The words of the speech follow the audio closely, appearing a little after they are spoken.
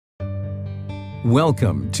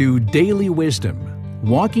Welcome to Daily Wisdom,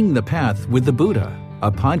 Walking the Path with the Buddha,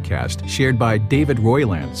 a podcast shared by David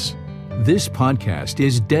Roylance. This podcast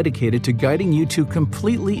is dedicated to guiding you to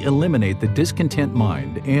completely eliminate the discontent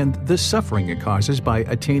mind and the suffering it causes by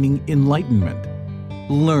attaining enlightenment.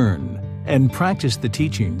 Learn and practice the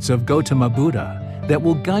teachings of Gautama Buddha that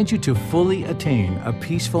will guide you to fully attain a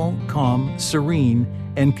peaceful, calm, serene,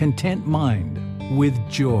 and content mind with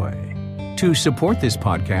joy. To support this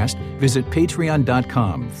podcast, visit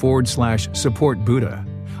patreon.com/support Buddha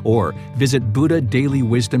or visit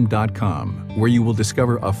buddhadailywisdom.com, where you will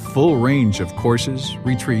discover a full range of courses,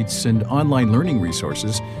 retreats, and online learning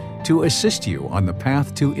resources to assist you on the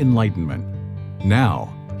path to enlightenment.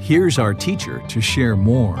 Now, here's our teacher to share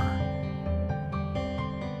more.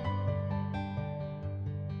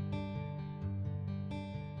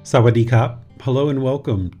 Sawadee Kap. Hello and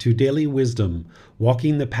welcome to Daily Wisdom,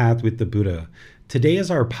 Walking the Path with the Buddha. Today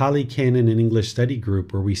is our Pali Canon and English study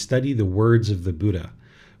group where we study the words of the Buddha.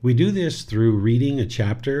 We do this through reading a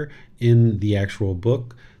chapter in the actual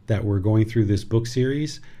book that we're going through this book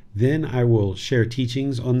series. Then I will share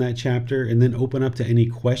teachings on that chapter and then open up to any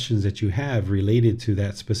questions that you have related to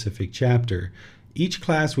that specific chapter. Each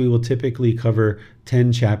class we will typically cover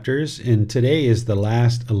 10 chapters, and today is the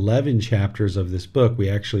last 11 chapters of this book. We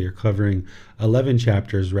actually are covering 11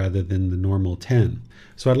 chapters rather than the normal 10.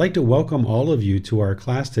 So I'd like to welcome all of you to our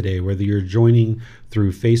class today, whether you're joining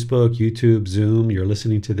through Facebook, YouTube, Zoom, you're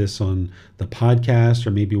listening to this on the podcast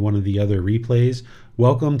or maybe one of the other replays.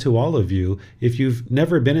 Welcome to all of you. If you've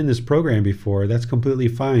never been in this program before, that's completely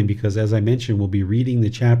fine because, as I mentioned, we'll be reading the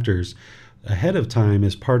chapters ahead of time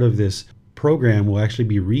as part of this program. We'll actually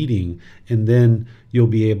be reading, and then you'll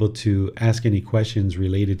be able to ask any questions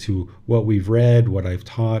related to what we've read, what I've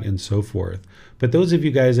taught, and so forth. But those of you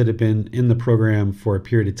guys that have been in the program for a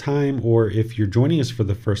period of time, or if you're joining us for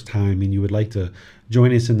the first time and you would like to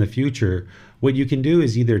join us in the future, what you can do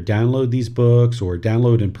is either download these books or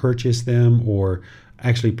download and purchase them, or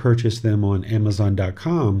actually purchase them on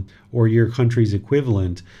Amazon.com or your country's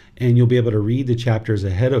equivalent, and you'll be able to read the chapters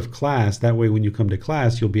ahead of class. That way, when you come to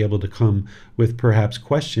class, you'll be able to come with perhaps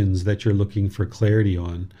questions that you're looking for clarity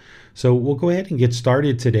on. So we'll go ahead and get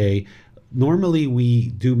started today. Normally, we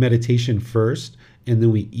do meditation first, and then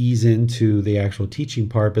we ease into the actual teaching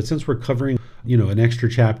part. But since we're covering, an extra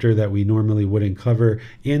chapter that we normally wouldn't cover,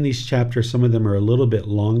 and these chapters, some of them are a little bit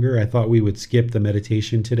longer, I thought we would skip the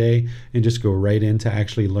meditation today and just go right into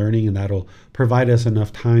actually learning, and that'll provide us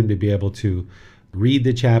enough time to be able to read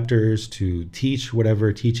the chapters, to teach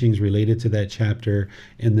whatever teachings related to that chapter,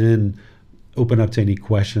 and then open up to any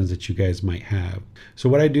questions that you guys might have. So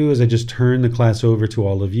what I do is I just turn the class over to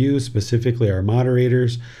all of you, specifically our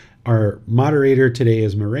moderators. Our moderator today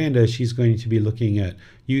is Miranda. She's going to be looking at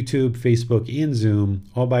YouTube, Facebook, and Zoom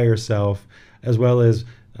all by herself, as well as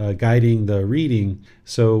guiding the reading.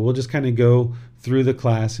 So we'll just kind of go through the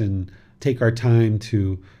class and take our time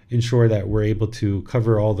to ensure that we're able to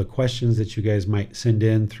cover all the questions that you guys might send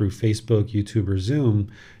in through Facebook, YouTube, or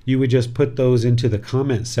Zoom. You would just put those into the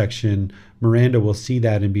comment section. Miranda will see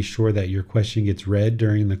that and be sure that your question gets read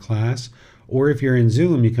during the class. Or if you're in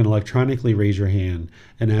Zoom, you can electronically raise your hand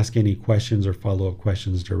and ask any questions or follow-up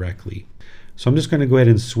questions directly. So I'm just going to go ahead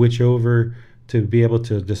and switch over to be able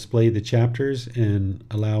to display the chapters and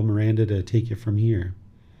allow Miranda to take it from here.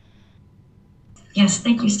 Yes,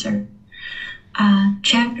 thank you, sir.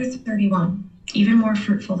 Chapter 31, even more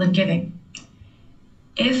fruitful than giving.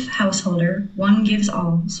 If, householder, one gives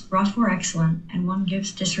alms, wrought for excellent, and one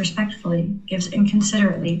gives disrespectfully, gives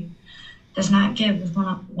inconsiderately, does not give with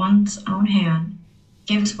one's own hand,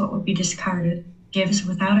 gives what would be discarded, gives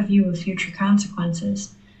without a view of future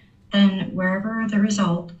consequences, then wherever the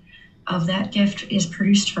result of that gift is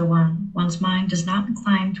produced for one's mind does not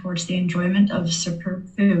incline towards the enjoyment of superb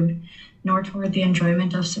food, nor toward the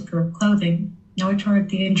enjoyment of superb clothing, nor toward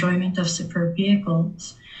the enjoyment of superb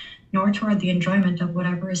vehicles, nor toward the enjoyment of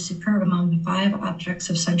whatever is superb among the 5 objects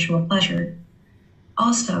of sensual pleasure.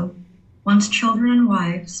 Also, one's children and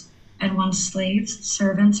wives, and one's slaves,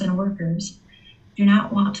 servants, and workers do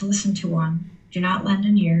not want to listen to one, do not lend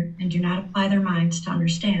an ear, and do not apply their minds to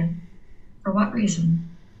understand. For what reason?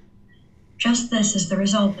 Just this is the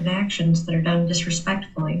result of actions that are done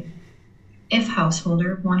disrespectfully. If,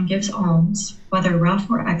 householder, one gives alms, whether rough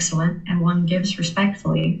or excellent, and one gives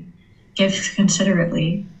respectfully, gives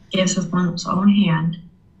considerately, gives with one's own hand,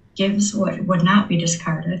 gives what would not be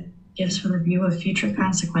discarded, gives with a view of future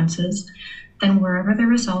consequences, then wherever the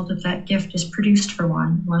result of that gift is produced for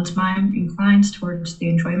one's mind inclines towards the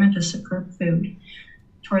enjoyment of superb food,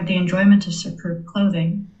 toward the enjoyment of superb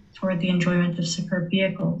clothing, toward the enjoyment of superb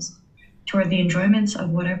vehicles, toward the enjoyments of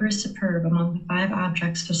whatever is superb among the 5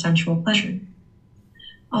 objects of sensual pleasure.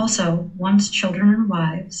 Also, one's children and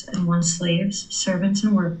wives, and one's slaves, servants,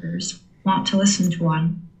 and workers want to listen to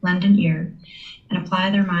one, lend an ear, and apply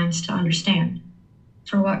their minds to understand.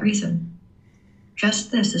 For what reason? Just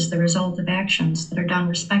this is the result of actions that are done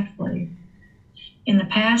respectfully. In the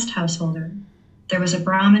past, householder, there was a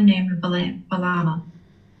Brahmin named Valama.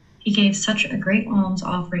 He gave such a great alms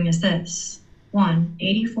offering as this: 1.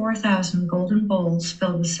 84,000 golden bowls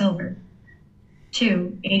filled with silver.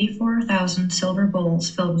 2. 84,000 silver bowls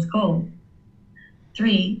filled with gold.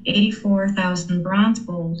 3. 84,000 bronze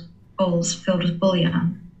bowls filled with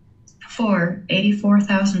bullion. 4.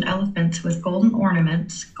 84,000 elephants with golden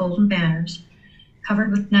ornaments, golden banners,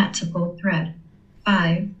 covered with nets of gold thread.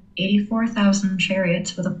 5. 84,000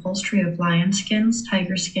 chariots with upholstery of lion skins,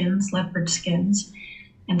 tiger skins, leopard skins,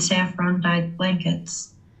 and saffron-dyed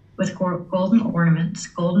blankets, with golden ornaments,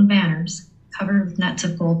 golden banners, covered with nets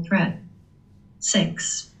of gold thread.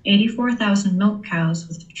 6. 84,000 milk cows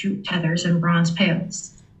with jute tethers and bronze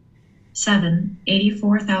pails. 7.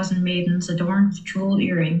 84,000 maidens adorned with jeweled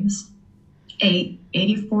earrings. 8.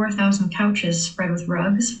 84,000 couches spread with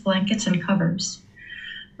rugs, blankets, and covers,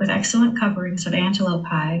 with excellent coverings of antelope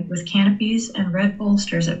hide, with canopies and red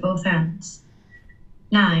bolsters at both ends.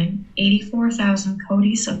 9. 84,000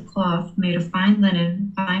 coaties of cloth made of fine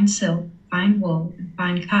linen, fine silk, fine wool, and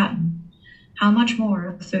fine cotton. How much more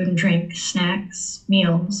of food and drink, snacks,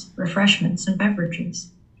 meals, refreshments, and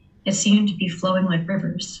beverages? It seemed to be flowing like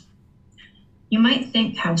rivers. You might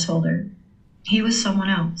think, householder, he was someone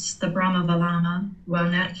else, the Brahma Valama, who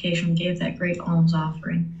on that occasion gave that great alms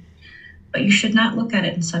offering. But you should not look at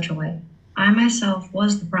it in such a way. I myself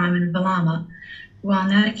was the Brahmin Valama, who on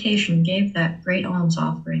that occasion gave that great alms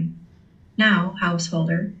offering. Now,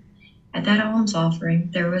 householder, at that alms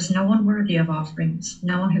offering there was no one worthy of offerings,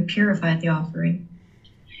 no one who purified the offering.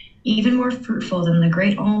 Even more fruitful than the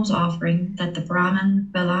great alms offering that the Brahmin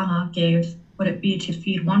Valama gave would it be to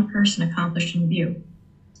feed one person accomplished in view.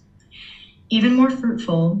 Even more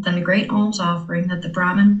fruitful than the great alms offering that the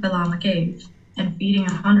Brahmin Valama gave, and feeding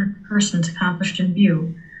 100 persons accomplished in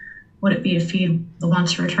view, would it be to feed the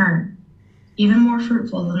once returner. Even more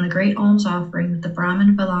fruitful than the great alms offering that the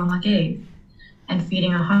Brahmin Valama gave, and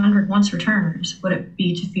feeding 100 once returners, would it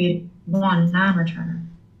be to feed one non-returner.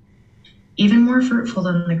 Even more fruitful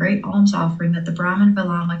than the great alms offering that the Brahmin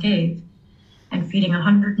Valama gave, and feeding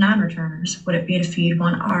 100 non-returners, would it be to feed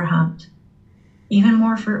one arhat. Even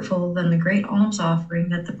more fruitful than the great alms offering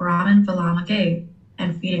that the Brahmin Valama gave,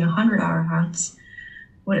 and feeding 100 arhats,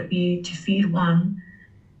 would it be to feed one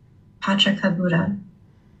Pachakabuddha.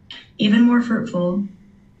 Even more fruitful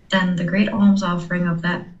than the great alms offering of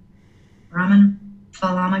that Brahmin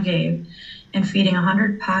Valama gave, and feeding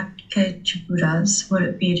 100 Pachakabuddhas, would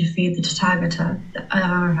it be to feed the Tathagata, the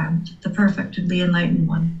Arhat, the perfectly enlightened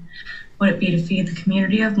one. Would it be to feed the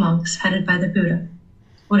community of monks headed by the Buddha?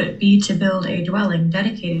 Would it be to build a dwelling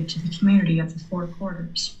dedicated to the community of the 4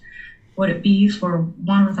 quarters? Would it be for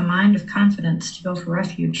one with a mind of confidence to go for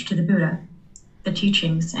refuge to the Buddha, the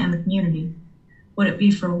teachings, and the community? Would it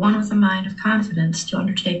be for one with a mind of confidence to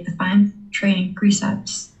undertake the fine training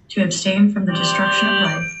precepts, to abstain from the destruction of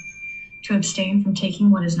life, to abstain from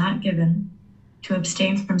taking what is not given, to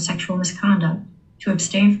abstain from sexual misconduct, to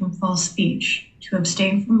abstain from false speech, to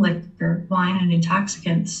abstain from liquor, wine, and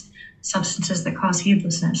intoxicants, substances that cause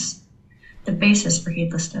heedlessness, the basis for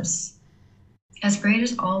heedlessness? As great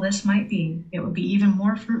as all this might be, it would be even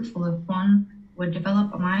more fruitful if one would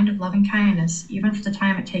develop a mind of loving kindness, even for the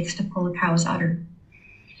time it takes to pull a cow's udder.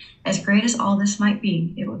 As great as all this might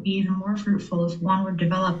be, it would be even more fruitful if one would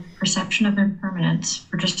develop perception of impermanence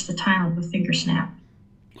for just the time of a finger snap.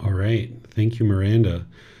 All right. Thank you, Miranda.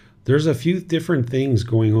 There's a few different things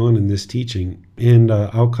going on in this teaching, and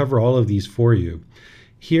I'll cover all of these for you.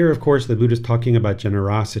 Here, of course, the Buddha is talking about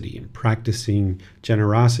generosity and practicing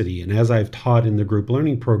generosity. And as I've taught in the group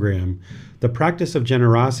learning program, the practice of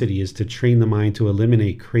generosity is to train the mind to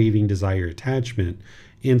eliminate craving, desire, attachment,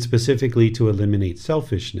 and specifically to eliminate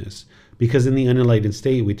selfishness. Because in the unenlightened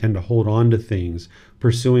state, we tend to hold on to things,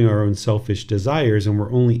 pursuing our own selfish desires, and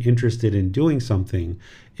we're only interested in doing something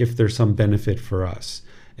if there's some benefit for us.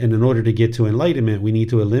 And in order to get to enlightenment, we need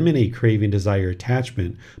to eliminate craving, desire,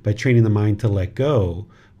 attachment by training the mind to let go,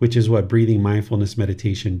 which is what breathing mindfulness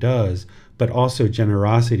meditation does, but also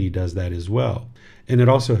generosity does that as well. And it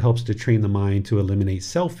also helps to train the mind to eliminate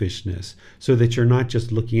selfishness so that you're not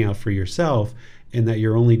just looking out for yourself and that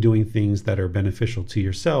you're only doing things that are beneficial to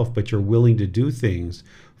yourself, but you're willing to do things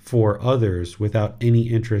for others without any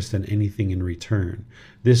interest in anything in return.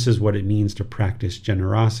 This is what it means to practice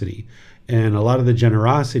generosity. And a lot of the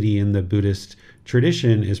generosity in the Buddhist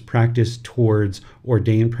tradition is practiced towards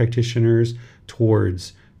ordained practitioners,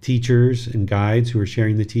 towards teachers and guides who are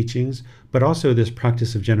sharing the teachings, but also this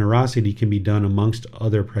practice of generosity can be done amongst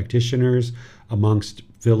other practitioners, amongst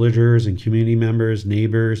villagers and community members,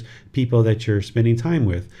 neighbors, people that you're spending time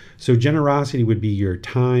with. So generosity would be your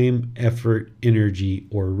time, effort, energy,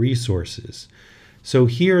 or resources. So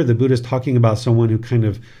here the Buddha is talking about someone who kind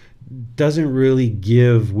of doesn't really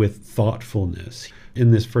give with thoughtfulness.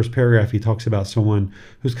 In this first paragraph, he talks about someone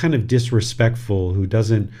who's kind of disrespectful, who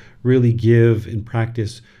doesn't really give in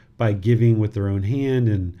practice by giving with their own hand,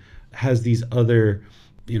 and has these other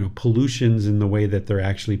pollutions in the way that they're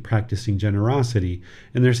actually practicing generosity.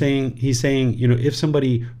 And he's saying, if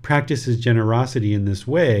somebody practices generosity in this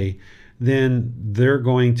way, then they're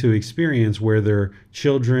going to experience where their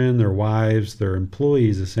children, their wives, their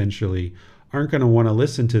employees essentially aren't going to want to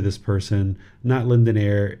listen to this person, not lend an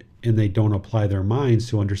ear, and they don't apply their minds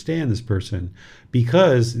to understand this person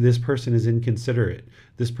because this person is inconsiderate.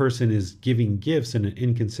 This person is giving gifts in an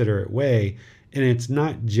inconsiderate way. And it's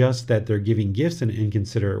not just that they're giving gifts in an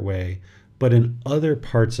inconsiderate way, but in other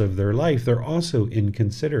parts of their life, they're also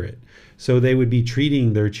inconsiderate. So they would be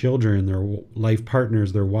treating their children, their life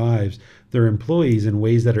partners, their wives, their employees in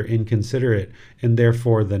ways that are inconsiderate. And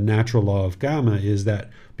therefore, the natural law of Kamma is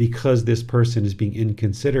that because this person is being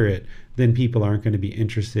inconsiderate, then people aren't going to be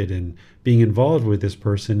interested in being involved with this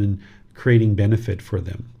person and creating benefit for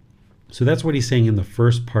them. So that's what he's saying in the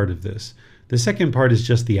first part of this. The second part is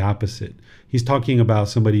just the opposite. He's talking about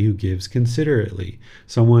somebody who gives considerately,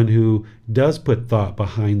 someone who does put thought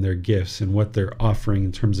behind their gifts and what they're offering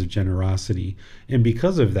in terms of generosity. And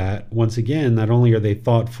because of that, once again, not only are they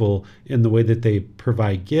thoughtful in the way that they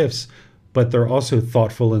provide gifts, but they're also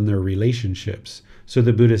thoughtful in their relationships. So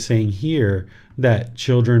the Buddha is saying here that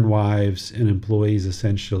children, wives, and employees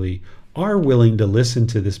essentially are willing to listen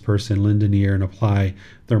to this person, lend an ear, and apply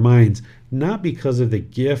their minds, not because of the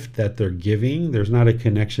gift that they're giving. There's not a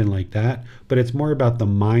connection like that, but it's more about the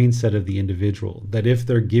mindset of the individual, that if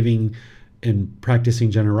they're giving and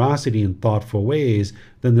practicing generosity in thoughtful ways,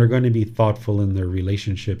 then they're going to be thoughtful in their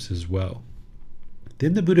relationships as well.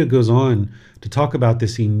 Then the Buddha goes on to talk about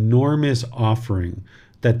this enormous offering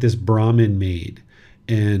that this Brahmin made,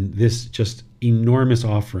 and this just enormous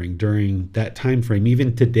offering during that time frame.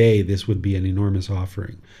 Even today, this would be an enormous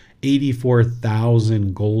offering.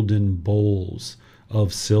 84,000 golden bowls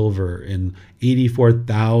of silver and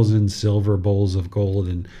 84,000 silver bowls of gold.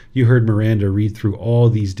 And you heard Miranda read through all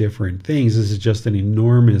these different things. This is just an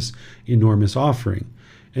enormous, enormous offering.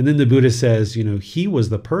 And then the Buddha says, he was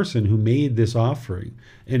the person who made this offering.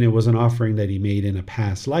 And it was an offering that he made in a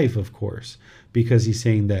past life, of course, because he's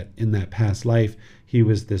saying that in that past life, he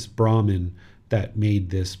was this Brahmin that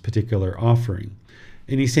made this particular offering.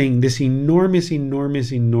 And he's saying this enormous,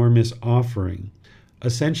 enormous, enormous offering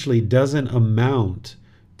essentially doesn't amount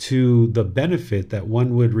to the benefit that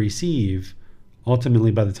one would receive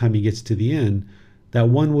ultimately by the time he gets to the end, that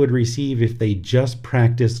one would receive if they just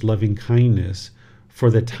practiced loving kindness for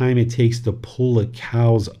the time it takes to pull a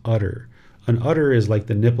cow's udder. An udder is like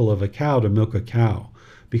the nipple of a cow to milk a cow,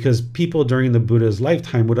 because people during the Buddha's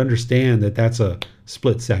lifetime would understand that that's a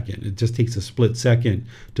split second. It just takes a split second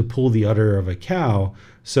to pull the udder of a cow.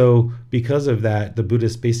 So because of that, the Buddha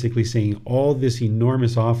is basically saying all this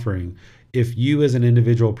enormous offering, if you as an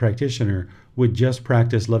individual practitioner would just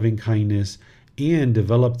practice loving kindness and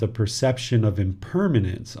develop the perception of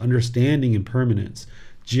impermanence, understanding impermanence,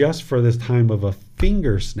 just for this time of a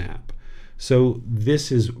finger snap. So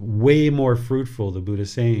this is way more fruitful, the Buddha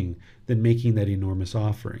is saying, than making that enormous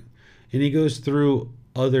offering. And he goes through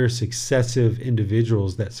other successive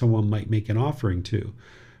individuals that someone might make an offering to.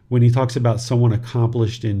 When he talks about someone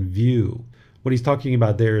accomplished in view, what he's talking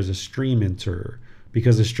about there is a stream enterer,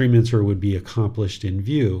 because a stream enterer would be accomplished in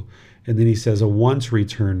view. And then he says a once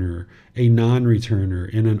returner, a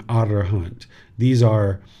non-returner, and an arahant. These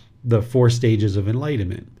are the 4 stages of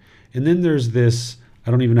enlightenment. And then there's this,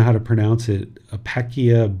 I don't even know how to pronounce it, a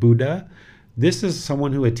Pakya Buddha. This is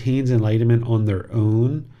someone who attains enlightenment on their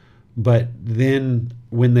own, but then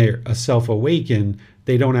when they're a self-awakened,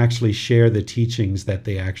 they don't actually share the teachings that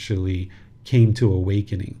they actually came to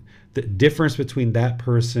awakening. The difference between that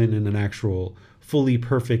person and an actual fully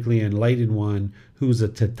perfectly enlightened one who's a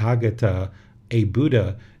Tathagata, a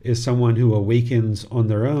Buddha, is someone who awakens on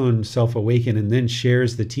their own, self-awaken, and then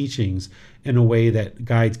shares the teachings in a way that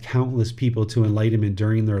guides countless people to enlightenment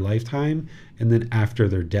during their lifetime and then after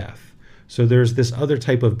their death. So there's this other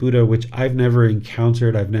type of Buddha, which I've never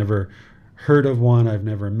encountered. I've never heard of one. I've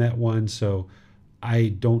never met one. So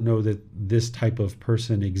I don't know that this type of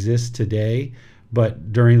person exists today.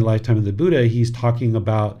 But during the lifetime of the Buddha, he's talking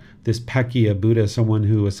about this Pakya Buddha, someone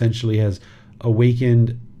who essentially has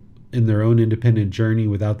awakened in their own independent journey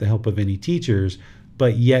without the help of any teachers,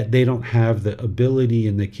 but yet they don't have the ability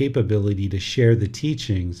and the capability to share the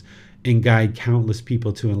teachings and guide countless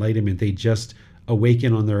people to enlightenment. They just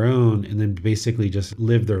awaken on their own and then basically just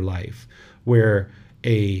live their life. Where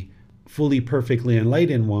a fully perfectly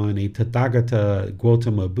enlightened one, a Tathagata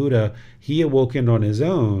Gautama Buddha, he awokened on his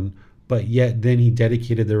own, but yet then he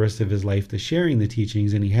dedicated the rest of his life to sharing the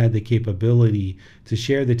teachings, and he had the capability to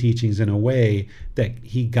share the teachings in a way that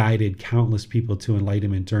he guided countless people to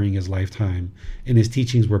enlightenment during his lifetime. And his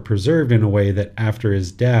teachings were preserved in a way that after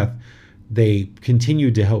his death, they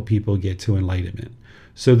continued to help people get to enlightenment.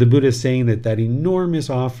 So the Buddha is saying that that enormous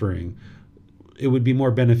offering, it would be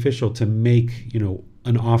more beneficial to make,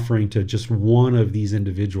 an offering to just one of these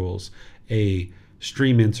individuals, a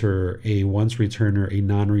stream enterer, a once returner, a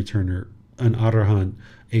non-returner, an arahant,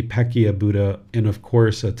 a Pakya Buddha, and of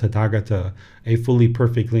course a Tathagata, a fully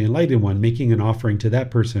perfectly enlightened one. Making an offering to that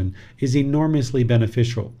person is enormously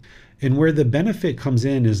beneficial. And where the benefit comes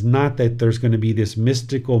in is not that there's going to be this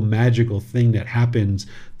mystical, magical thing that happens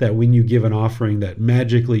that when you give an offering that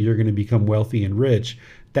magically you're going to become wealthy and rich.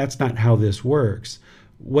 That's not how this works.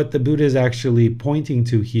 What the Buddha is actually pointing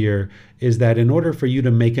to here is that in order for you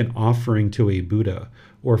to make an offering to a Buddha,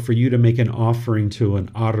 or for you to make an offering to an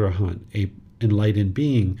arahant, a enlightened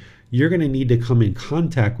being, you're going to need to come in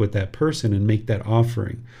contact with that person and make that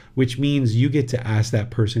offering, which means you get to ask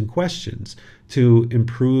that person questions to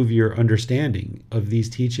improve your understanding of these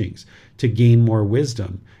teachings, to gain more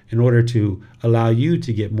wisdom in order to allow you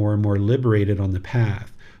to get more and more liberated on the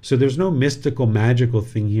path. So there's no mystical, magical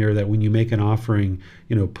thing here that when you make an offering,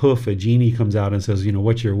 poof, a genie comes out and says,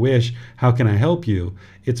 what's your wish? How can I help you?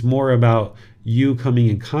 It's more about you coming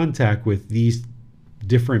in contact with these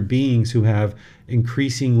different beings who have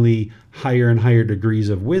increasingly higher and higher degrees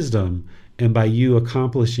of wisdom. And by you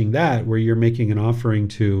accomplishing that, where you're making an offering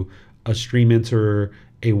to a stream enterer,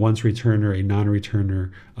 a once returner, a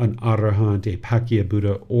non-returner, an arahant, a Pakya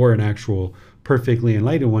Buddha, or an actual perfectly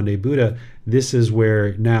enlightened one-day Buddha, this is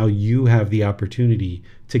where now you have the opportunity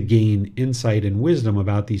to gain insight and wisdom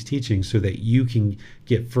about these teachings so that you can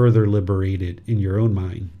get further liberated in your own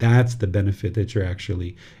mind. That's the benefit that you're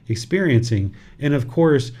actually experiencing. And of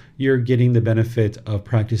course, you're getting the benefit of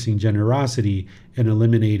practicing generosity and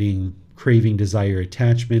eliminating craving, desire,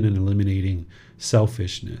 attachment, and eliminating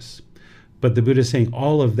selfishness. But the Buddha is saying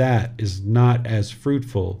all of that is not as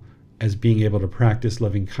fruitful as being able to practice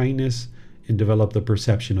loving kindness and develop the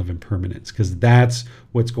perception of impermanence, because that's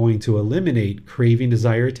what's going to eliminate craving,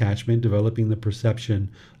 desire, attachment, developing the perception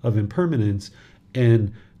of impermanence,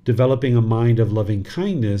 and developing a mind of loving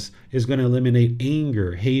kindness is going to eliminate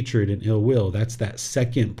anger, hatred, and ill will. That's that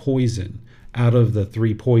second poison out of the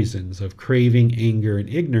three poisons of craving, anger, and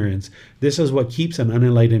ignorance. This is what keeps an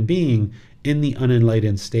unenlightened being in the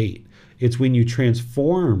unenlightened state. It's when you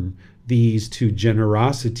transform these to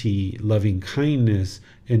generosity, loving kindness,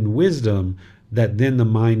 and wisdom that then the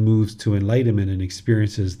mind moves to enlightenment and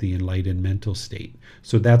experiences the enlightened mental state.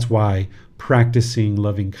 So that's why practicing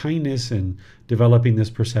loving kindness and developing this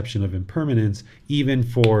perception of impermanence, even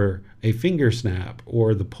for a finger snap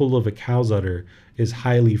or the pull of a cow's udder, is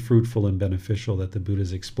highly fruitful and beneficial, that the Buddha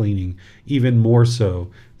is explaining, even more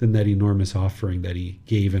so than that enormous offering that he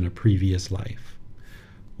gave in a previous life.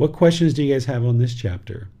 What questions do you guys have on this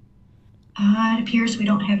chapter? It appears we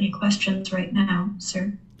don't have any questions right now,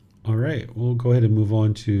 sir. All right, we'll go ahead and move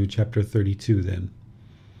on to chapter 32 then.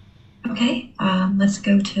 Okay, let's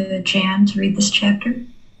go to Jan to read this chapter.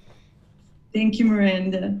 Thank you,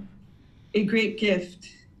 Miranda. A great gift.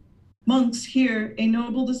 Monks, hear, a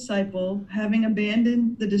noble disciple, having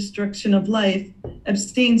abandoned the destruction of life,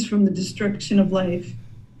 abstains from the destruction of life.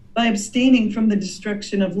 By abstaining from the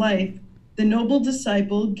destruction of life, the noble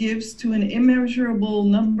disciple gives to an immeasurable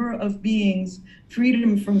number of beings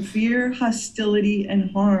freedom from fear, hostility, and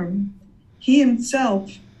harm. He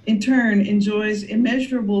himself, in turn, enjoys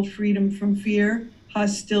immeasurable freedom from fear,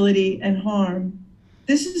 hostility, and harm.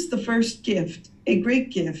 This is the first gift, a great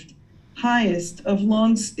gift, highest of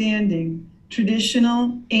long-standing,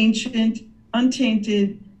 traditional, ancient,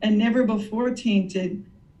 untainted, and never before tainted,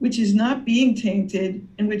 which is not being tainted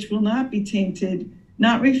and which will not be tainted,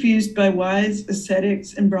 not refused by wise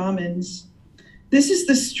ascetics and Brahmins. This is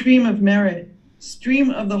the stream of merit, stream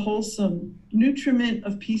of the wholesome, nutriment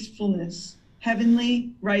of peacefulness,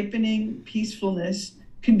 heavenly, ripening peacefulness,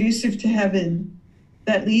 conducive to heaven,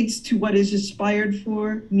 that leads to what is aspired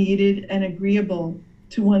for, needed, and agreeable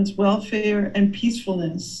to one's welfare and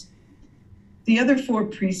peacefulness. The other 4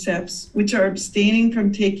 precepts, which are abstaining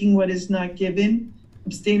from taking what is not given,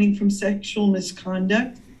 abstaining from sexual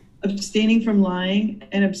misconduct, abstaining from lying,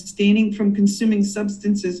 and abstaining from consuming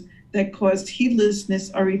substances that cause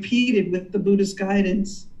heedlessness, are repeated with the Buddha's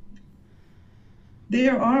guidance.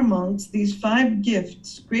 There are, monks, these 5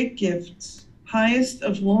 gifts, great gifts, highest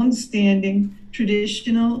of long-standing,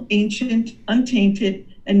 traditional, ancient, untainted,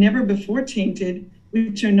 and never before tainted,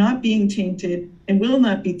 which are not being tainted and will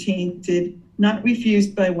not be tainted, not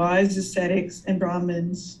refused by wise ascetics and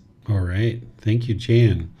Brahmins. All right. Thank you,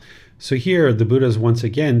 Jan. So here the Buddha is once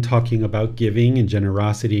again talking about giving and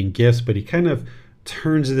generosity and gifts, but he kind of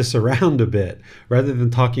turns this around a bit. Rather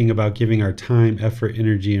than talking about giving our time, effort,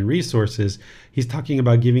 energy, and resources, he's talking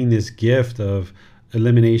about giving this gift of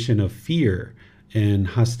elimination of fear and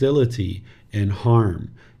hostility and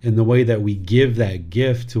harm. And the way that we give that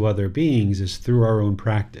gift to other beings is through our own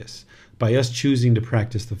practice. By us choosing to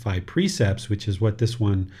practice the 5 precepts, which is what this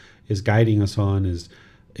one is guiding us on, is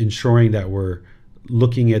ensuring that we're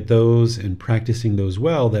looking at those and practicing those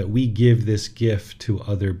well, that we give this gift to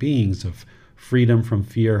other beings of freedom from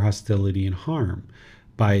fear, hostility, and harm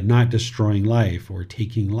by not destroying life or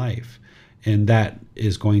taking life. And that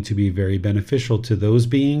is going to be very beneficial to those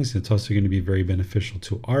beings. It's also going to be very beneficial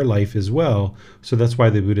to our life as well. So that's why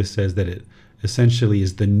the Buddha says that it essentially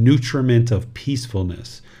is the nutriment of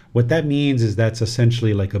peacefulness. What that means is that's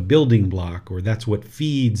essentially like a building block, or that's what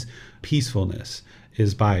feeds peacefulness,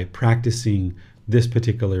 is by practicing this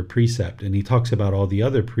particular precept. And he talks about all the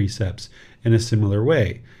other precepts in a similar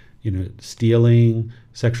way. Stealing,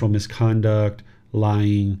 sexual misconduct,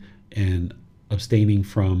 lying, and abstaining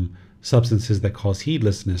from substances that cause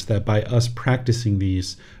heedlessness, that by us practicing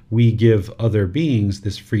these, we give other beings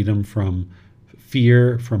this freedom from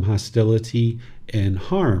fear, from hostility, and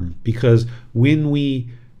harm. Because when we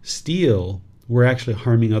steal, we're actually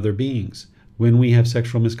harming other beings. When we have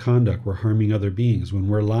sexual misconduct, we're harming other beings. When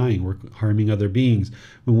we're lying, we're harming other beings.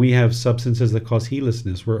 When we have substances that cause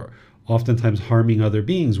heedlessness, we're oftentimes harming other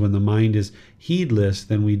beings. When the mind is heedless,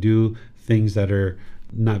 then we do things that are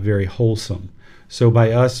not very wholesome. So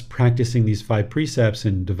by us practicing these 5 precepts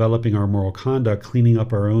and developing our moral conduct, cleaning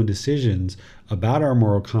up our own decisions about our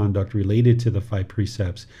moral conduct related to the 5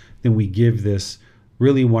 precepts, then we give this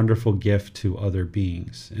really wonderful gift to other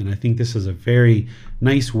beings. And I think this is a very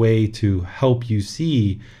nice way to help you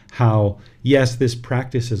see how, yes, this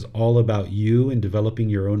practice is all about you and developing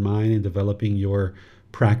your own mind and developing your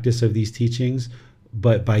practice of these teachings.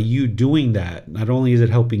 But by you doing that, not only is it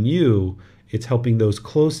helping you, it's helping those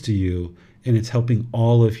close to you, and it's helping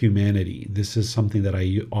all of humanity. This is something that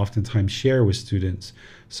I oftentimes share with students.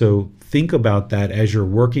 So think about that as you're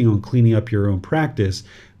working on cleaning up your own practice,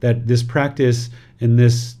 that this practice and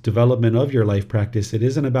this development of your life practice, it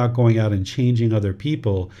isn't about going out and changing other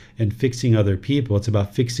people and fixing other people. It's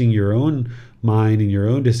about fixing your own mind and your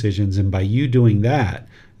own decisions. And by you doing that,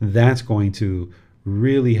 that's going to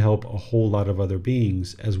really help a whole lot of other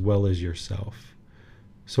beings as well as yourself.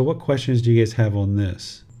 So what questions do you guys have on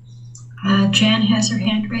this? Jan has her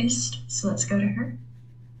hand raised, so let's go to her.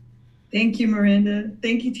 Thank you, Miranda.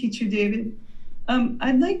 Thank you, Teacher David.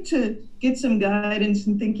 I'd like to get some guidance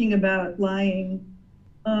in thinking about lying.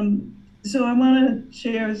 So I want to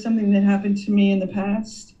share something that happened to me in the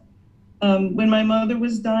past. When my mother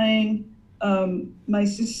was dying, my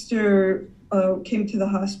sister came to the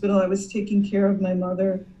hospital. I was taking care of my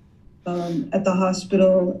mother at the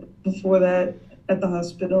hospital, before that at the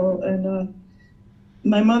hospital. And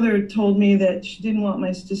my mother told me that she didn't want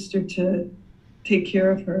my sister to take care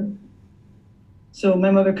of her. So my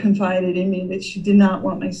mother confided in me that she did not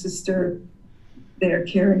want my sister there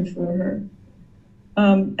caring for her.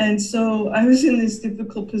 And so I was in this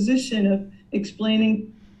difficult position of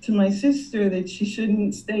explaining to my sister that she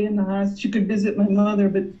shouldn't stay in the hospital. She could visit my mother,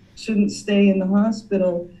 but shouldn't stay in the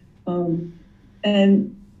hospital.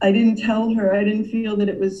 And I didn't tell her, I didn't feel that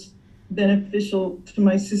it was beneficial to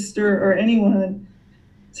my sister or anyone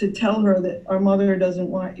to tell her that our mother doesn't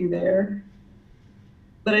want you there.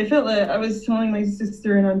 But I felt like I was telling my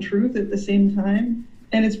sister an untruth at the same time,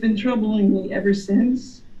 and it's been troubling me ever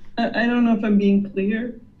since. I don't know if I'm being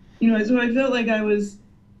clear. So I felt like I was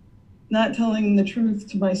not telling the truth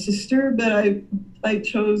to my sister, but I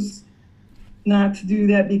chose not to do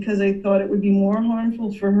that because I thought it would be more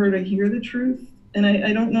harmful for her to hear the truth. And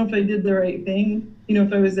I don't know if I did the right thing.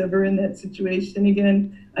 If I was ever in that situation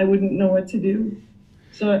again, I wouldn't know what to do.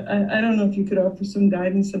 So I don't know if you could offer some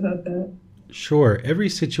guidance about that. Sure. Every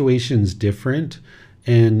situation's different,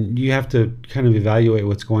 and you have to kind of evaluate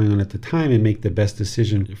what's going on at the time and make the best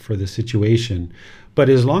decision for the situation. But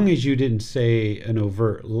as long as you didn't say an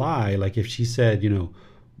overt lie, like if she said,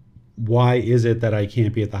 why is it that I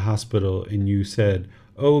can't be at the hospital? And you said,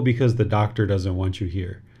 oh, because the doctor doesn't want you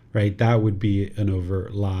here, right? That would be an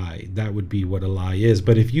overt lie. That would be what a lie is.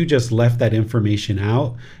 But if you just left that information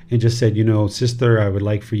out and just said, sister, I would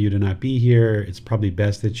like for you to not be here. It's probably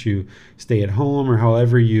best that you stay at home, or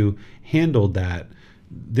however you handled that,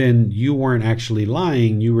 then you weren't actually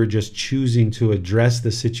lying. You were just choosing to address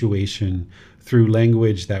the situation through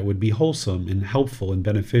language that would be wholesome and helpful and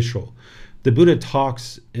beneficial. The Buddha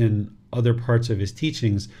talks in other parts of his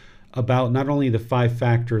teachings about not only the 5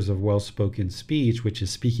 factors of well-spoken speech, which is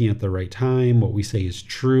speaking at the right time, what we say is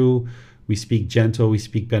true, we speak gentle, we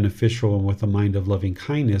speak beneficial, and with a mind of loving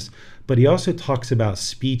kindness, but he also talks about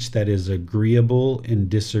speech that is agreeable and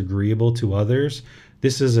disagreeable to others.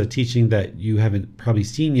 This is a teaching that you haven't probably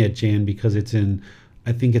seen yet, Jan, because it's in,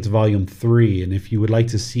 I think it's volume 3. And if you would like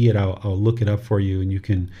to see it, I'll look it up for you, and you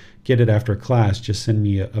can get it after class. Just send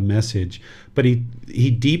me a message. But he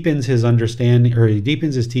deepens his understanding, or he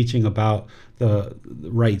deepens his teaching about the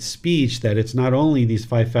right speech, that it's not only these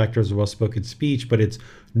 5 factors of well-spoken speech, but it's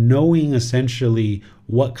knowing essentially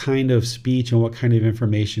what kind of speech and what kind of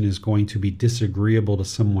information is going to be disagreeable to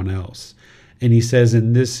someone else. And he says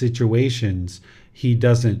in these situations, he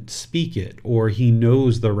doesn't speak it, or he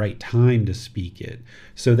knows the right time to speak it.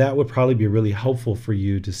 So that would probably be really helpful for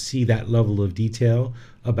you to see that level of detail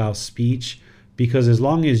about speech, because as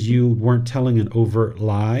long as you weren't telling an overt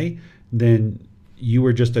lie, then you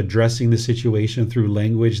were just addressing the situation through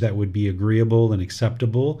language that would be agreeable and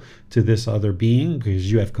acceptable to this other being,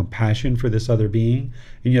 because you have compassion for this other being,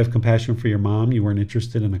 and you have compassion for your mom. You weren't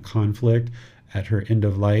interested in a conflict at her end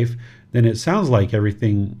of life. Then it sounds like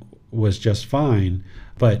everything was just fine.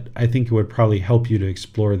 But I think it would probably help you to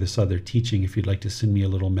explore this other teaching. If you'd like to send me a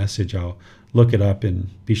little message, I'll look it up and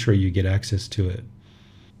be sure you get access to it.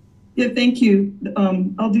 Yeah, thank you.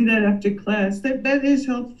 I'll do that after class. That is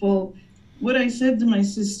helpful. What I said to my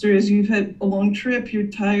sister is, you've had a long trip, you're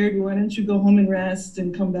tired, why don't you go home and rest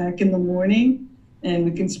and come back in the morning, and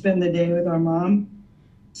we can spend the day with our mom.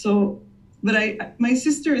 So, but my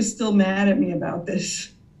sister is still mad at me about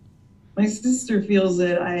this. My sister feels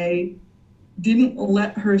that I didn't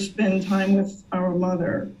let her spend time with our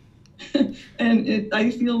mother. And I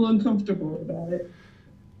feel uncomfortable about it.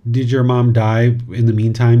 Did your mom die in the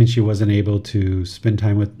meantime and she wasn't able to spend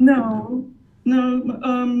time with? No.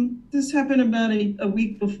 This happened about a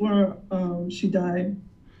week before she died.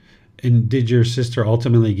 And did your sister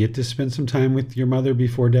ultimately get to spend some time with your mother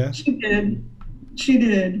before death? She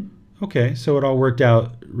did. Okay, so it all worked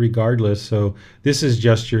out regardless. So this is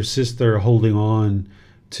just your sister holding on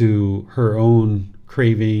to her own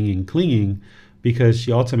craving and clinging, because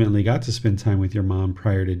she ultimately got to spend time with your mom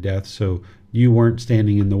prior to death. So you weren't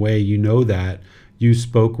standing in the way. You know that. You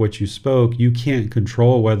spoke what you spoke. You can't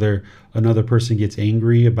control whether another person gets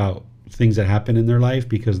angry about things that happen in their life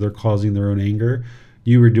because they're causing their own anger.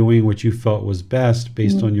 You were doing what you felt was best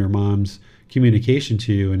based on your mom's communication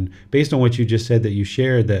to you, and based on what you just said that you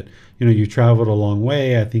shared, that you traveled a long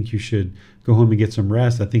way. I think you should go home and get some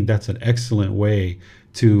rest. I think that's an excellent way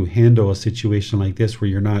to handle a situation like this, where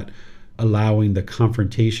you're not allowing the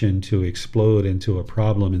confrontation to explode into a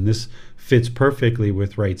problem. And this fits perfectly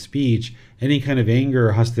with right speech. Any kind of anger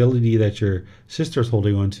or hostility that your sister's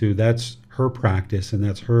holding on to, that's her practice, and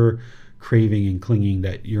that's her craving and clinging,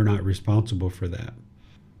 that you're not responsible for that.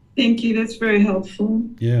 Thank you. That's very helpful.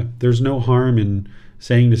 Yeah, there's no harm in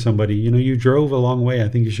saying to somebody, you drove a long way. I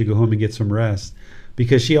think you should go home and get some rest.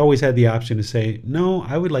 Because she always had the option to say, no,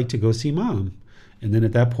 I would like to go see mom. And then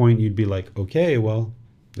at that point, you'd be like, okay, well,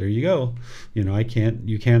 there you go.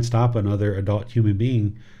 You can't stop another adult human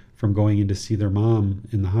being from going in to see their mom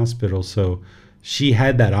in the hospital. So she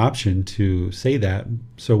had that option to say that.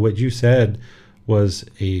 So what you said was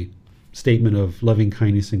a statement of loving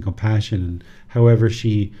kindness and compassion, and however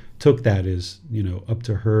she took that is up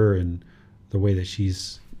to her, and the way that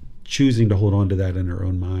she's choosing to hold on to that in her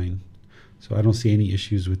own mind. So I don't see any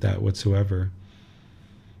issues with that whatsoever.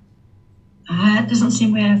 It doesn't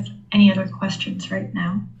seem we have any other questions right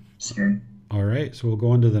now, sir. All right, so we'll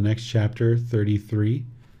go on to the next chapter, 33.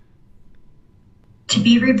 To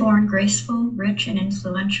be reborn graceful, rich, and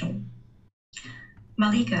influential.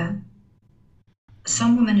 Malika,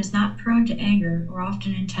 some woman is not prone to anger or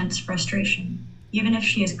often intense frustration. Even if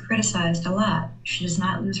she is criticized a lot, she does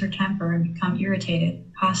not lose her temper and become irritated,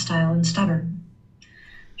 hostile, and stubborn.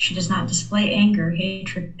 She does not display anger,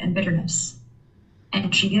 hatred, and bitterness.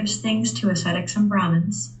 And she gives things to ascetics and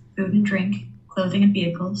Brahmins, food and drink, clothing and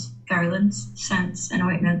vehicles, garlands, scents, and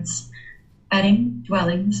ointments, bedding,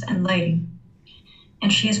 dwellings, and lighting.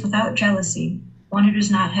 And she is without jealousy, one who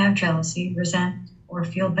does not have jealousy, resent, or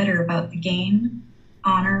feel bitter about the gain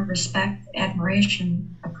honor, respect,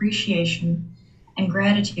 admiration, appreciation, and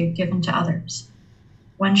gratitude given to others.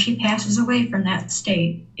 When she passes away from that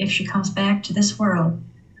state, if she comes back to this world,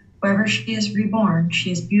 wherever she is reborn,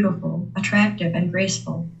 she is beautiful, attractive, and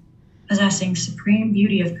graceful, possessing supreme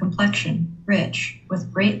beauty of complexion, rich,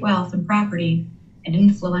 with great wealth and property, and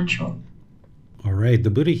influential. All right,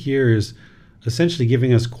 the Buddha here is essentially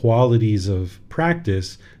giving us qualities of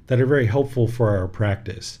practice that are very helpful for our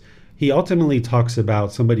practice. He ultimately talks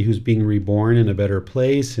about somebody who's being reborn in a better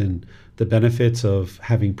place and the benefits of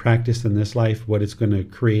having practiced in this life, what it's going to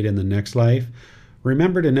create in the next life.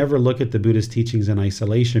 Remember to never look at the Buddha's teachings in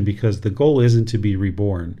isolation, because the goal isn't to be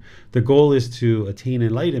reborn. The goal is to attain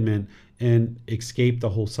enlightenment and escape the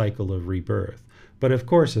whole cycle of rebirth. But of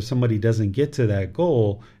course, if somebody doesn't get to that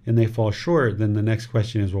goal and they fall short, then the next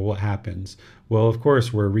question is, well, what happens? Well, of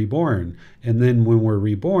course, we're reborn. And then when we're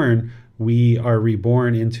reborn, we are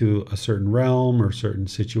reborn into a certain realm or certain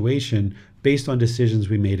situation based on decisions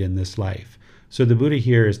we made in this life. So the Buddha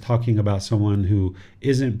here is talking about someone who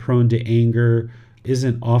isn't prone to anger,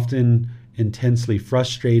 isn't often intensely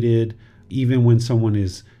frustrated. Even when someone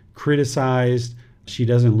is criticized, she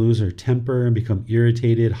doesn't lose her temper and become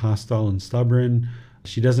irritated, hostile, and stubborn.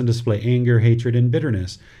 She doesn't display anger, hatred, and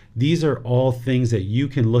bitterness. These are all things that you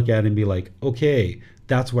can look at and be like, okay,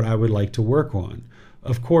 that's what I would like to work on.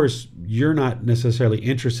 Of course, you're not necessarily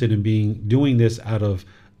interested in doing this out of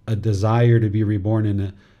a desire to be reborn in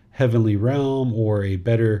a heavenly realm or a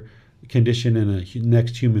better condition in a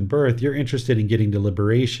next human birth. You're interested in getting to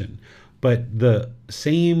liberation. But the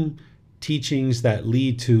same teachings that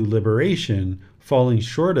lead to liberation, falling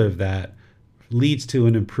short of that, leads to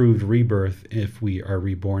an improved rebirth if we are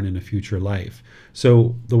reborn in a future life.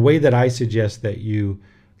 So the way that I suggest that you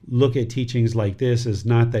look at teachings like this is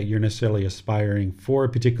not that you're necessarily aspiring for a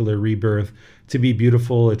particular rebirth to be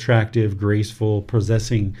beautiful, attractive, graceful,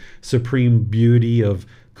 possessing supreme beauty of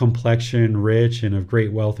complexion, rich, and of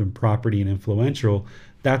great wealth and property and influential.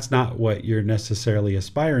 That's not what you're necessarily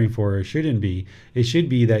aspiring for, or shouldn't be. It should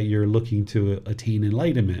be that you're looking to attain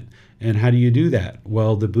enlightenment. And how do you do that?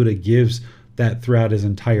 Well, the Buddha gives that throughout his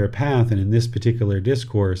entire path. And in this particular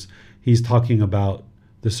discourse, he's talking about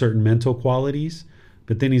the certain mental qualities,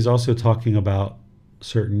 but then he's also talking about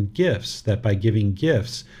certain gifts, that by giving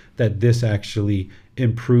gifts, that this actually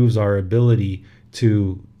improves our ability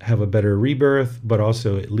to have a better rebirth, but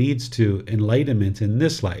also it leads to enlightenment in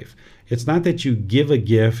this life. It's not that you give a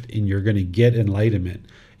gift and you're going to get enlightenment.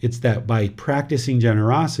 It's that by practicing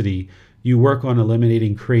generosity, you work on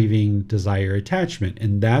eliminating craving, desire, attachment.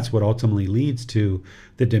 And that's what ultimately leads to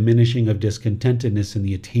the diminishing of discontentedness and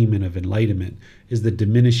the attainment of enlightenment, is the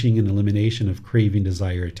diminishing and elimination of craving,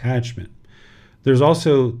 desire, attachment. There's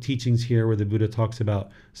also teachings here where the Buddha talks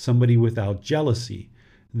about somebody without jealousy.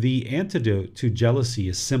 The antidote to jealousy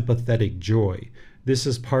is sympathetic joy. This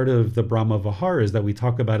is part of the Brahma Viharas that we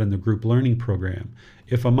talk about in the group learning program.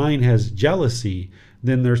 If a mind has jealousy,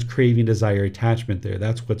 then there's craving, desire, attachment there.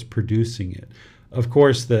 That's what's producing it. Of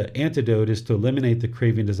course, the antidote is to eliminate the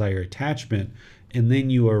craving, desire, attachment, and then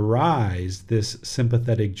you arise this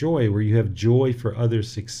sympathetic joy where you have joy for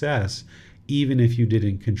others' success, even if you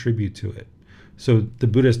didn't contribute to it. So the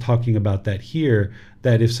Buddha is talking about that here,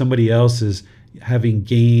 that if somebody else is having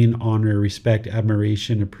gain, honor, respect,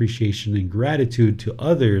 admiration, appreciation, and gratitude to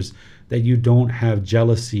others, that you don't have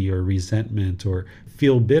jealousy or resentment or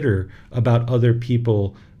feel bitter about other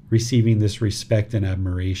people receiving this respect and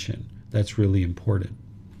admiration. That's really important.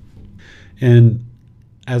 And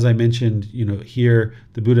as I mentioned, here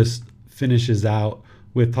the Buddha finishes out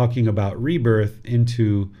with talking about rebirth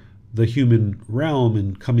into the human realm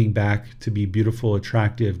and coming back to be beautiful,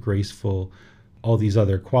 attractive, graceful, all these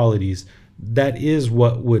other qualities. That is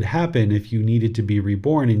what would happen if you needed to be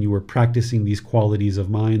reborn and you were practicing these qualities of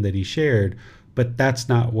mind that he shared, but that's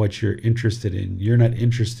not what you're interested in. You're not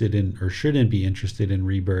interested in, or shouldn't be interested in,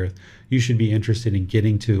 rebirth. You should be interested in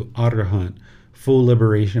getting to Arahant, full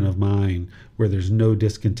liberation of mind, where there's no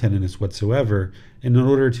discontentedness whatsoever. And in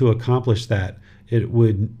order to accomplish that, it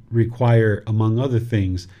would require, among other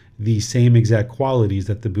things, the same exact qualities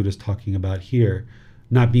that the Buddha is talking about here.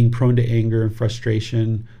 Not being prone to anger and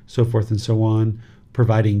frustration, so forth and so on,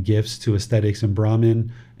 providing gifts to aesthetics and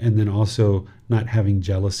Brahmin, and then also not having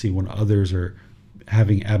jealousy when others are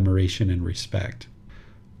having admiration and respect.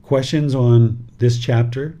 Questions on this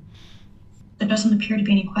chapter? There doesn't appear to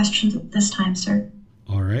be any questions at this time, sir.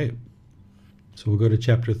 All right. So we'll go to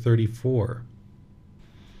chapter 34.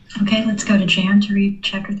 Okay, let's go to Jan to read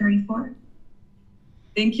chapter 34.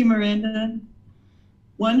 Thank you, Miranda.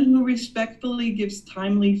 One who respectfully gives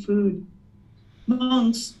timely food.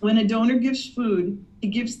 Monks, when a donor gives food, he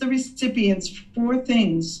gives the recipients four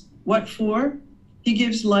things. What for? He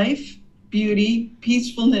gives life, beauty,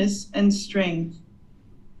 peacefulness, and strength.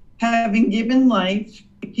 Having given life,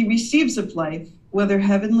 he receives of life, whether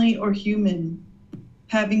heavenly or human.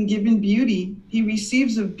 Having given beauty, he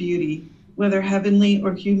receives of beauty, whether heavenly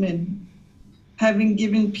or human. Having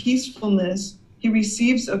given peacefulness, he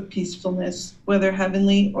receives of peacefulness, whether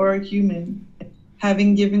heavenly or human.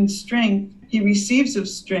 Having given strength, he receives of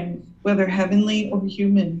strength, whether heavenly or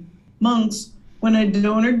human. Monks, when a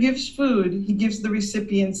donor gives food, he gives the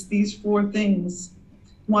recipients these four things.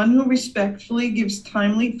 One who respectfully gives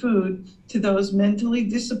timely food to those mentally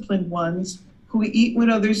disciplined ones who eat what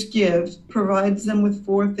others give, provides them with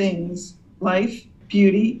four things: life,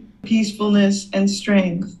 beauty, peacefulness, and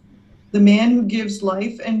strength. The man who gives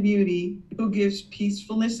life and beauty, who gives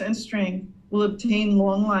peacefulness and strength, will obtain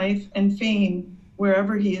long life and fame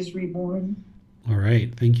wherever he is reborn. All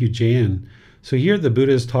right. Thank you, Jan. So here the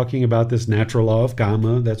Buddha is talking about this natural law of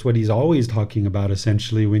karma. That's what he's always talking about,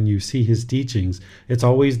 essentially, when you see his teachings. It's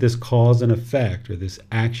always this cause and effect, or this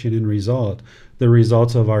action and result, the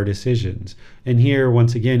results of our decisions. And here,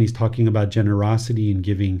 once again, he's talking about generosity and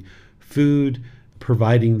giving food,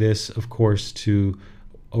 providing this, of course, to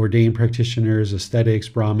ordained practitioners, ascetics,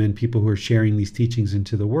 Brahmin, people who are sharing these teachings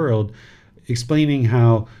into the world, explaining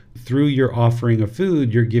how through your offering of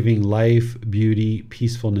food, you're giving life, beauty,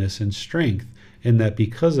 peacefulness, and strength. And that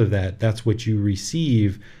because of that, that's what you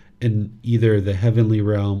receive in either the heavenly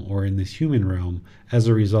realm or in this human realm as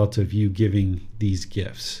a result of you giving these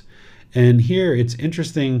gifts. And here it's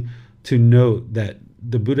interesting to note that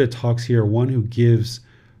the Buddha talks here, one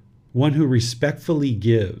who respectfully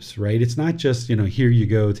gives, right? It's not just, here you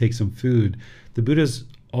go, take some food. The Buddha's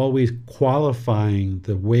always qualifying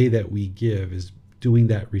the way that we give, is doing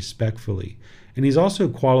that respectfully. And he's also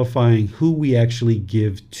qualifying who we actually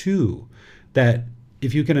give to. That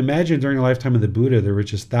if you can imagine, during the lifetime of the Buddha, there were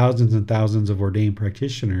just thousands and thousands of ordained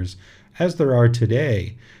practitioners, as there are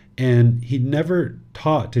today. And he never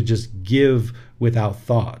taught to just give without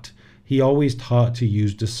thought. He always taught to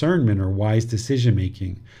use discernment or wise decision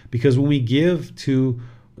making. Because when we give to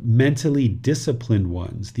mentally disciplined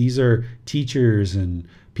ones, these are teachers and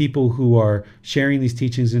people who are sharing these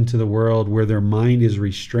teachings into the world where their mind is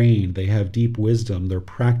restrained, they have deep wisdom, they're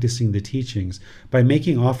practicing the teachings. By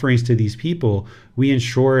making offerings to these people, we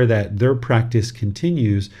ensure that their practice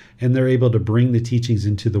continues and they're able to bring the teachings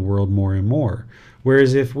into the world more and more.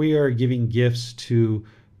 Whereas if we are giving gifts to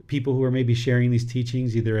people who are maybe sharing these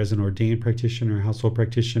teachings, either as an ordained practitioner or household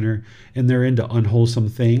practitioner, and they're into unwholesome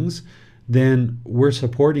things, then we're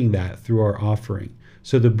supporting that through our offering.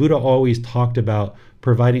 So the Buddha always talked about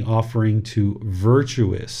providing offering to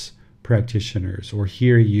virtuous practitioners, or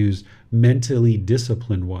here he used mentally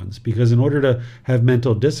disciplined ones, because in order to have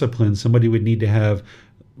mental discipline, somebody would need to have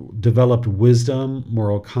developed wisdom,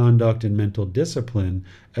 moral conduct, and mental discipline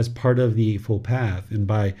as part of the Eightfold Path. And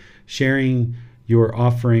by sharing your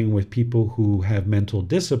offering with people who have mental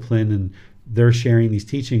discipline and they're sharing these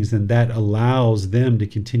teachings, then that allows them to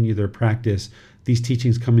continue their practice. These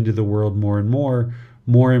teachings come into the world more and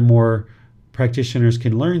more practitioners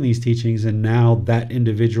can learn these teachings, and now that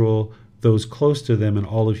individual, those close to them, and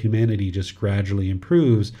all of humanity just gradually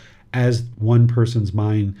improves as one person's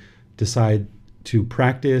mind decide to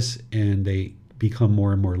practice, and they become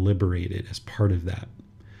more and more liberated as part of that.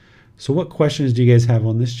 So what questions do you guys have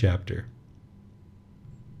on this chapter?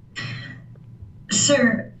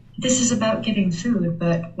 Sir, this is about giving food,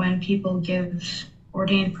 but when people give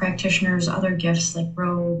ordained practitioners other gifts like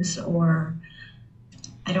robes, or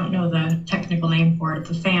I don't know the technical name for it,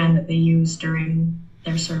 the fan that they use during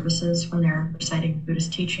their services when they're reciting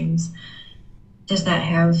Buddhist teachings, does that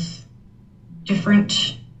have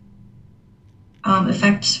different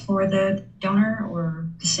effects for the donor, or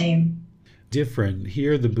the same? Different.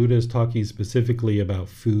 Here the Buddha is talking specifically about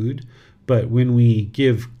food, but when we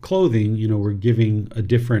give clothing, we're giving a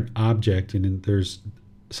different object, and there's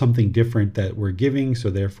something different that we're giving, so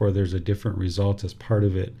therefore there's a different result as part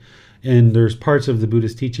of it. And there's parts of the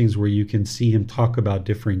Buddhist teachings where you can see him talk about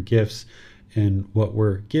different gifts and what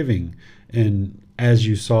we're giving. And as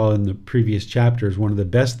you saw in the previous chapters, one of the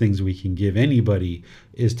best things we can give anybody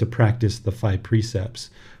is to practice the 5 precepts.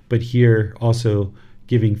 But here, also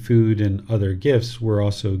giving food and other gifts, we're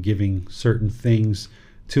also giving certain things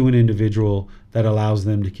to an individual that allows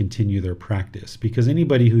them to continue their practice. Because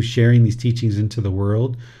anybody who's sharing these teachings into the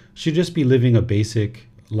world should just be living a basic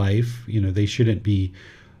life. They shouldn't be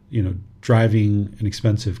driving an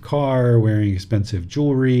expensive car, wearing expensive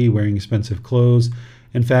jewelry, wearing expensive clothes.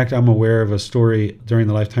 In fact, I'm aware of a story during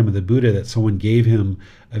the lifetime of the Buddha that someone gave him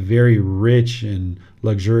a very rich and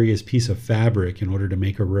luxurious piece of fabric in order to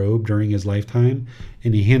make a robe during his lifetime.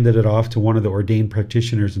 And he handed it off to one of the ordained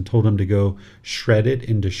practitioners and told him to go shred it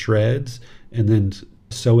into shreds and then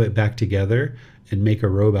sew it back together and make a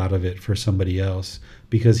robe out of it for somebody else,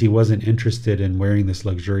 because he wasn't interested in wearing this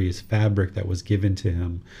luxurious fabric that was given to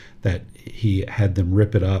him, that he had them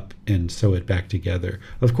rip it up and sew it back together.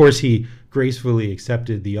 Of course, he gracefully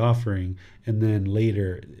accepted the offering, and then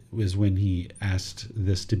later was when he asked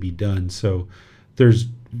this to be done. So there's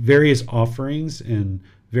various offerings and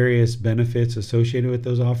various benefits associated with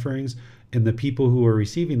those offerings, and the people who are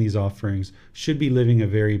receiving these offerings should be living a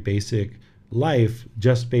very basic life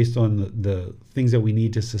just based on the things that we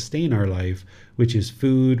need to sustain our life, which is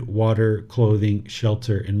food, water, clothing,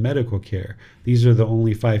 shelter, and medical care. These are the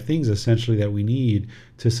only 5 things essentially that we need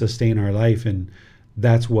to sustain our life, and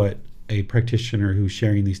that's what a practitioner who's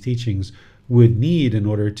sharing these teachings would need in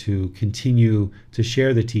order to continue to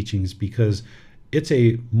share the teachings, because it's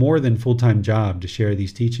a more than full-time job to share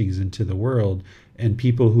these teachings into the world. And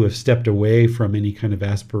people who have stepped away from any kind of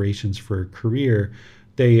aspirations for a career,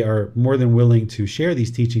 they are more than willing to share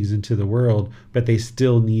these teachings into the world, but they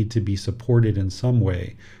still need to be supported in some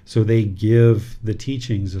way. So they give the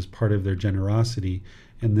teachings as part of their generosity,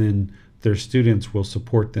 and then their students will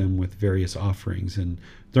support them with various offerings. And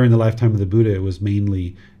during the lifetime of the Buddha, it was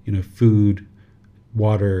mainly, food,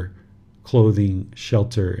 water, clothing,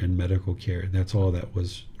 shelter, and medical care. That's all that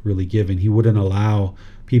was really given. He wouldn't allow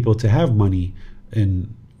people to have money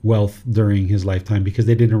and wealth during his lifetime because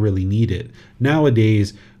they didn't really need it.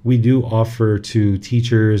 Nowadays, we do offer to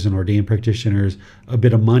teachers and ordained practitioners a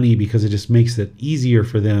bit of money because it just makes it easier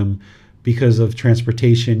for them because of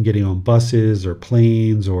transportation, getting on buses or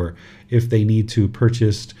planes, or if they need to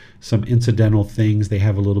purchase some incidental things, they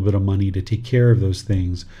have a little bit of money to take care of those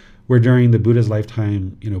things. Where during the Buddha's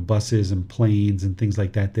lifetime, buses and planes and things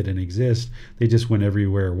like that didn't exist. They just went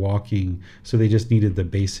everywhere walking. So they just needed the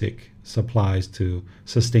basic supplies to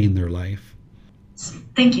sustain their life.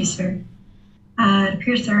 Thank you, sir. It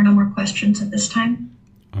appears there are no more questions at this time.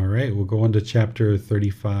 All right, we'll go on to chapter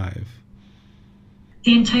 35.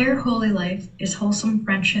 The entire holy life is wholesome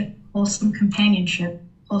friendship, wholesome companionship,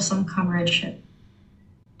 wholesome comradeship.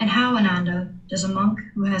 And how, Ananda, does a monk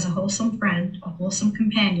who has a wholesome friend, a wholesome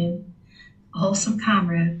companion, a wholesome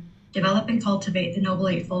comrade, develop and cultivate the Noble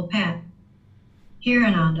Eightfold Path? Here,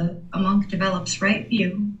 Ananda, a monk develops right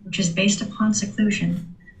view, which is based upon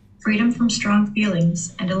seclusion, freedom from strong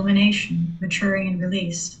feelings, and elimination, maturing and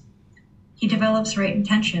release. He develops right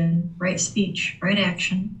intention, right speech, right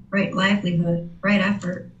action, right livelihood, right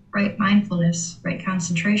effort, right mindfulness, right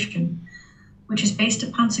concentration, which is based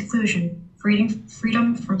upon seclusion,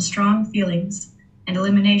 freedom from strong feelings, and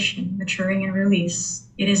elimination, maturing and release.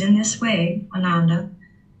 It is in this way, Ananda,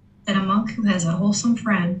 that a monk who has a wholesome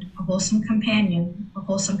friend, a wholesome companion, a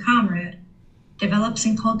wholesome comrade, develops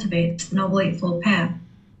and cultivates the Noble Eightfold Path.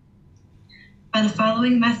 By the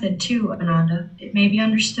following method, too, Ananda, it may be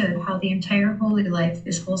understood how the entire holy life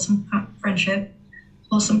is wholesome friendship,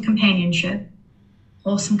 wholesome companionship,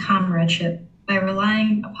 wholesome comradeship, by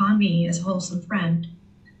relying upon me as a wholesome friend.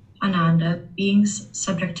 Ananda, beings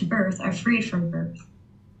subject to birth are freed from birth.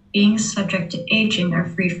 Beings subject to aging are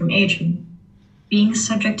freed from aging. Beings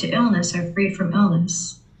subject to illness are freed from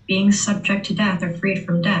illness. Beings subject to death are freed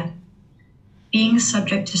from death. Beings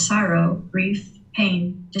subject to sorrow, grief,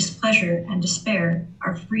 pain, displeasure, and despair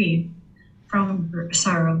are freed from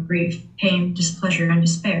sorrow, grief, pain, displeasure, and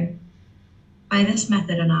despair. By this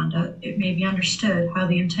method, Ananda, it may be understood how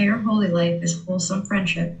the entire holy life is wholesome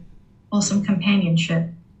friendship, wholesome companionship,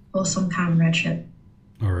 wholesome comradeship.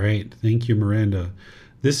 All right. Thank you, Miranda.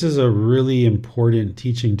 This is a really important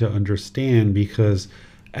teaching to understand, because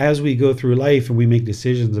as we go through life and we make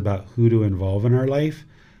decisions about who to involve in our life,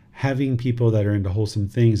 having people that are into wholesome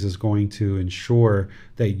things is going to ensure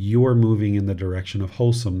that you're moving in the direction of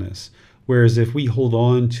wholesomeness. Whereas if we hold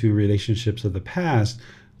on to relationships of the past,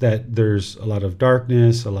 that there's a lot of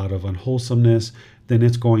darkness, a lot of unwholesomeness, then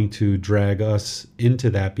it's going to drag us into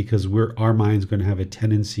that, because our mind's going to have a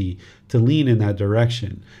tendency to lean in that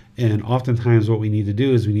direction. And oftentimes what we need to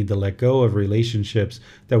do is we need to let go of relationships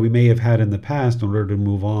that we may have had in the past in order to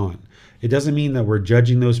move on. It doesn't mean that we're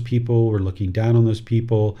judging those people, we're looking down on those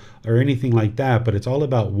people, or anything like that, but it's all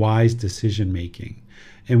about wise decision making.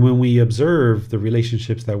 And when we observe the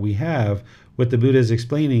relationships that we have, what the Buddha is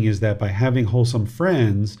explaining is that by having wholesome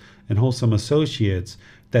friends and wholesome associates,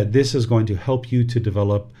 that this is going to help you to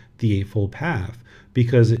develop the Eightfold Path,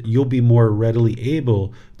 because you'll be more readily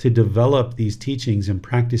able to develop these teachings and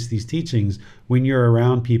practice these teachings when you're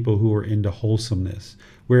around people who are into wholesomeness.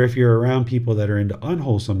 Where if you're around people that are into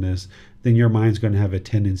unwholesomeness, then your mind's going to have a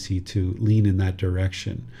tendency to lean in that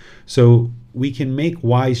direction. So we can make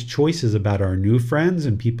wise choices about our new friends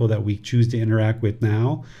and people that we choose to interact with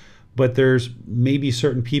now, but there's maybe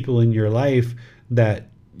certain people in your life that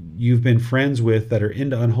you've been friends with that are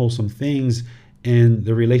into unwholesome things, and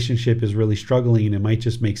the relationship is really struggling, and it might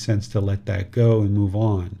just make sense to let that go and move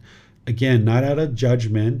on. Again, not out of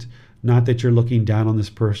judgment, not that you're looking down on this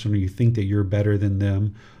person or you think that you're better than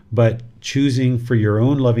them, but choosing for your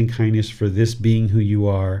own loving kindness for this being who you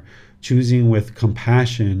are, choosing with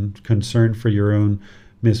compassion, concern for your own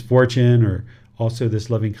misfortune, or also this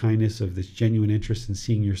loving kindness of this genuine interest in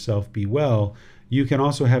seeing yourself be well. You can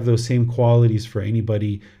also have those same qualities for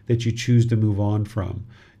anybody that you choose to move on from.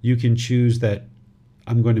 You can choose that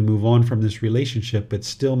I'm going to move on from this relationship, but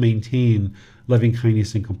still maintain loving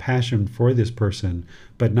kindness and compassion for this person,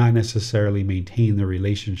 but not necessarily maintain the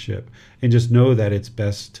relationship, and just know that it's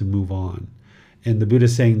best to move on. And the Buddha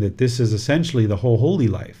is saying that this is essentially the whole holy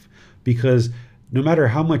life, because no matter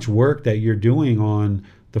how much work that you're doing on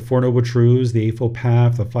the Four Noble Truths, the Eightfold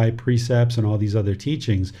Path, the 5 Precepts, and all these other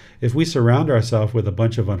teachings, if we surround ourselves with a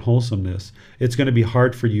bunch of unwholesomeness, it's going to be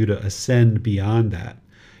hard for you to ascend beyond that.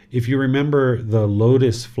 If you remember the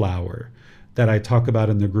lotus flower that I talk about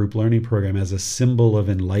in the group learning program as a symbol of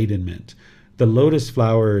enlightenment, the lotus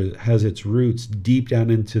flower has its roots deep down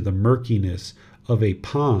into the murkiness of a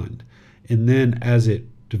pond. And then as it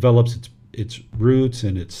develops its roots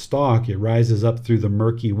and its stalk, it rises up through the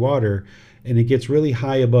murky water, and it gets really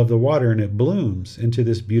high above the water, and it blooms into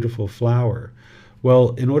this beautiful flower.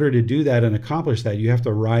 Well, in order to do that and accomplish that, you have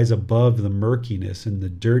to rise above the murkiness and the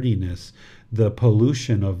dirtiness, the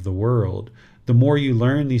pollution of the world. The more you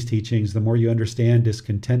learn these teachings, the more you understand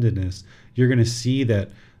discontentedness, you're going to see that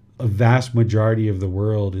a vast majority of the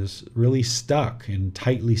world is really stuck and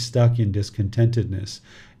tightly stuck in discontentedness.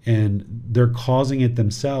 And they're causing it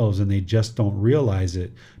themselves, and they just don't realize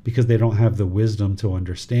it because they don't have the wisdom to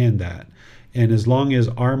understand that. And as long as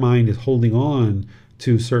our mind is holding on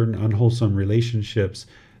to certain unwholesome relationships,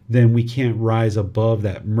 then we can't rise above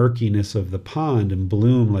that murkiness of the pond and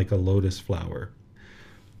bloom like a lotus flower.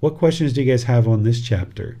 What questions do you guys have on this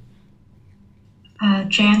chapter?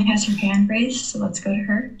 Jan has her hand raised, so let's go to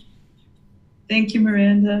her. Thank you,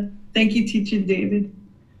 Miranda. Thank you, Teacher David.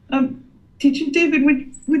 Teacher David,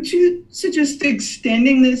 would you suggest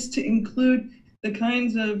extending this to include the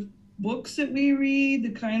kinds of books that we read,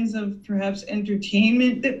 the kinds of perhaps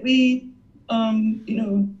entertainment that we,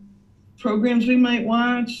 programs we might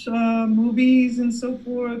watch, movies and so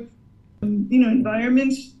forth,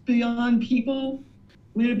 environments beyond people?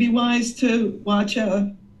 Would it be wise to watch,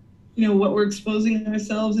 what we're exposing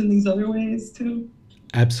ourselves in these other ways too?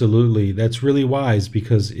 Absolutely. That's really wise,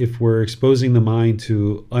 because if we're exposing the mind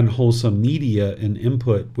to unwholesome media and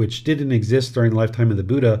input, which didn't exist during the lifetime of the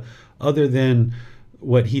Buddha, other than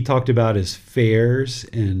what he talked about as fairs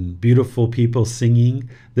and beautiful people singing,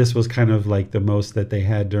 this was kind of like the most that they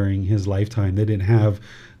had during his lifetime. They didn't have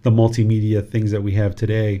the multimedia things that we have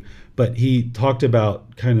today, but he talked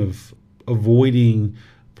about kind of avoiding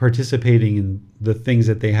participating in the things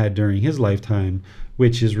that they had during his lifetime,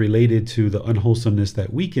 which is related to the unwholesomeness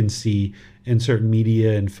that we can see in certain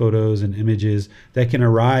media and photos and images that can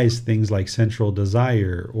arise, things like sensual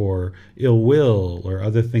desire or ill will or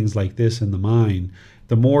other things like this in the mind.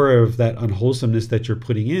 The more of that unwholesomeness that you're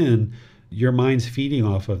putting in, your mind's feeding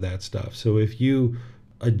off of that stuff. So if you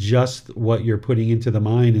adjust what you're putting into the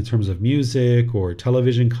mind in terms of music or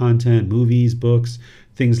television content, movies, books,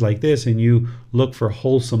 things like this, and you look for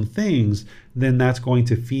wholesome things, then that's going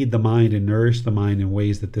to feed the mind and nourish the mind in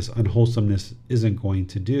ways that this unwholesomeness isn't going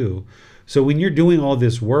to do. So when you're doing all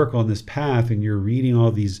this work on this path and you're reading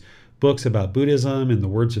all these books about Buddhism and the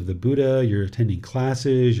words of the Buddha, you're attending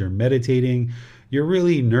classes, you're meditating, you're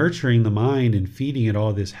really nurturing the mind and feeding it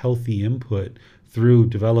all this healthy input through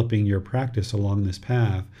developing your practice along this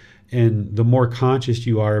path. And the more conscious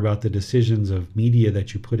you are about the decisions of media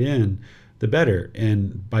that you put in, the better.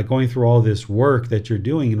 And by going through all this work that you're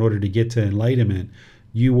doing in order to get to enlightenment,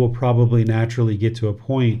 you will probably naturally get to a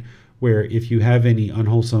point where if you have any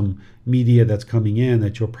unwholesome media that's coming in,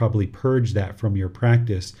 that you'll probably purge that from your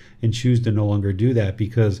practice and choose to no longer do that,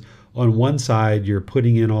 because on one side, you're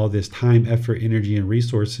putting in all this time, effort, energy, and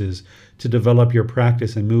resources to develop your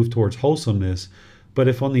practice and move towards wholesomeness. But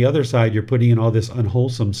if on the other side, you're putting in all this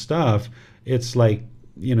unwholesome stuff, it's like,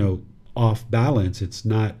 off balance. It's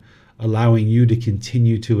not allowing you to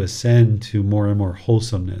continue to ascend to more and more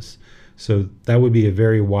wholesomeness. So that would be a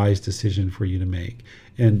very wise decision for you to make.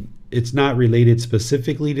 And it's not related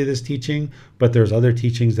specifically to this teaching, but there's other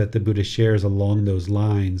teachings that the Buddha shares along those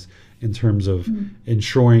lines in terms of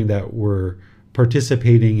ensuring that we're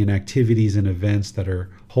participating in activities and events that are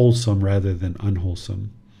wholesome rather than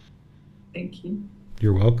unwholesome. Thank you.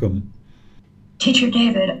 You're welcome. Teacher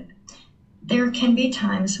David, there can be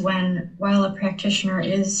times when, while a practitioner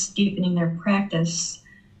is deepening their practice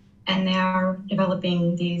and they are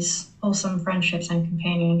developing these wholesome friendships and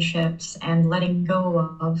companionships and letting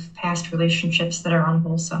go of past relationships that are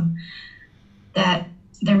unwholesome, that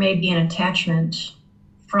there may be an attachment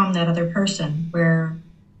from that other person where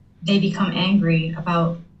they become angry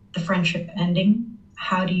about the friendship ending.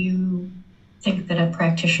 How do you think that a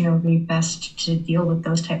practitioner would be best to deal with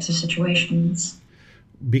those types of situations?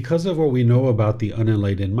 Because of what we know about the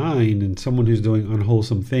unenlightened mind and someone who's doing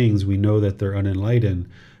unwholesome things, we know that they're unenlightened.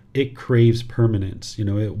 It craves permanence.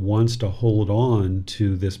 It wants to hold on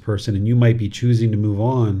to this person, and you might be choosing to move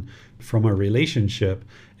on from a relationship.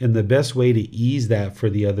 And the best way to ease that for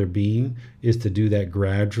the other being is to do that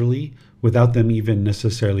gradually without them even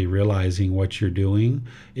necessarily realizing what you're doing,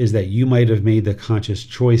 is that you might have made the conscious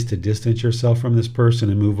choice to distance yourself from this person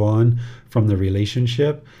and move on from the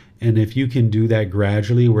relationship. And if you can do that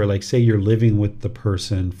gradually, where like say you're living with the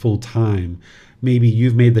person full time, maybe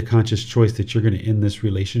you've made the conscious choice that you're going to end this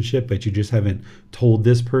relationship, but you just haven't told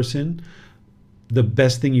this person. The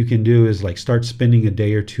best thing you can do is like start spending a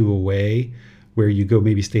day or two away, where you go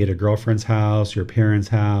maybe stay at a girlfriend's house, your parents'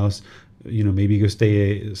 house, maybe go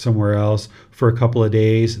stay somewhere else for a couple of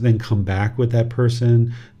days, then come back with that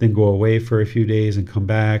person, then go away for a few days and come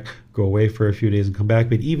back, go away for a few days and come back.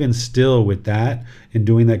 But even still with that and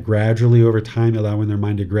doing that gradually over time, allowing their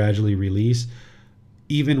mind to gradually release,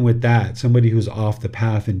 even with that, somebody who's off the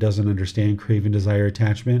path and doesn't understand craving, desire,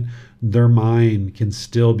 attachment, their mind can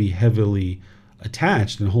still be heavily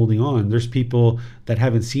attached and holding on. There's people that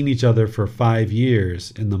haven't seen each other for 5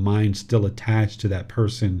 years and the mind's still attached to that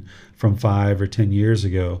person from 5 or 10 years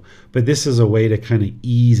ago. But this is a way to kind of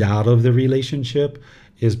ease out of the relationship,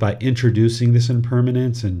 is by introducing this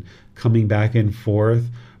impermanence and coming back and forth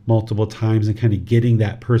multiple times and kind of getting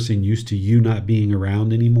that person used to you not being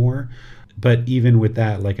around anymore. But even with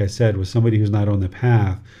that, like I said, with somebody who's not on the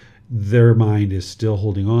path, their mind is still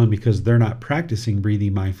holding on because they're not practicing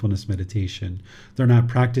breathing mindfulness meditation. They're not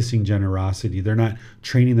practicing generosity. They're not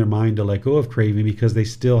training their mind to let go of craving because they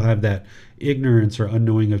still have that ignorance or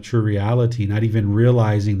unknowing of true reality, not even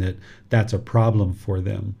realizing that that's a problem for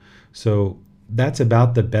them. So that's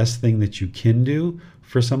about the best thing that you can do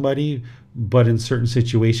for somebody. But in certain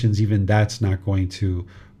situations, even that's not going to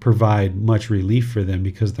provide much relief for them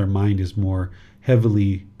because their mind is more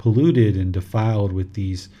heavily polluted and defiled with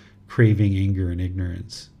these craving, anger, and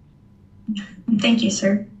ignorance. Thank you,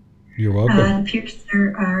 sir. You're welcome. It appears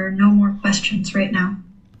there are no more questions right now.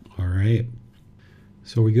 All right.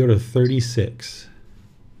 So we go to 36.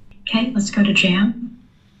 Okay, let's go to Jan.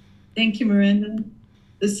 Thank you, Miranda.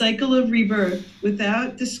 The cycle of rebirth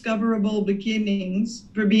without discoverable beginnings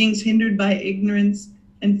for beings hindered by ignorance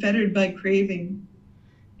and fettered by craving.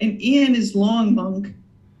 An eon is long, monk.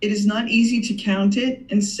 It is not easy to count it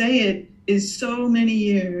and say it is so many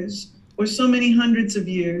years, or so many hundreds of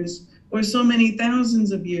years, or so many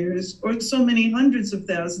thousands of years, or so many hundreds of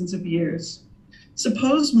thousands of years.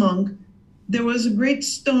 Suppose, monk, there was a great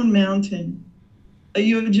stone mountain, a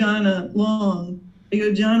yojana long, a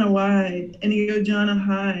yojana wide, and a yojana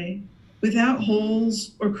high, without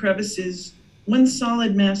holes or crevices, one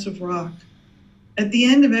solid mass of rock. At the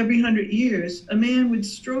end of every 100 years, a man would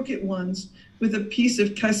stroke it once with a piece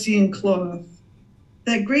of Cassian cloth.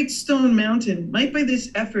 That great stone mountain might by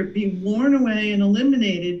this effort be worn away and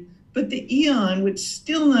eliminated, but the eon would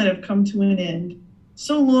still not have come to an end,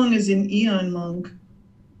 so long as an eon, monk.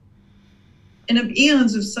 And of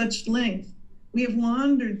eons of such length, we have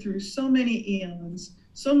wandered through so many eons,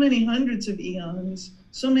 so many hundreds of eons,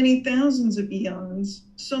 so many thousands of eons,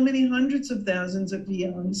 so many hundreds of thousands of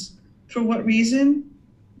eons. For what reason?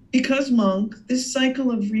 Because, monk, this cycle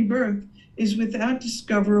of rebirth is without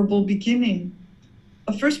discoverable beginning.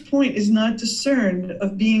 A first point is not discerned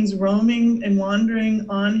of beings roaming and wandering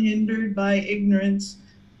unhindered by ignorance,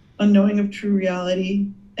 unknowing of true reality,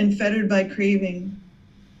 and fettered by craving.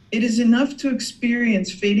 It is enough to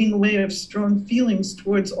experience fading away of strong feelings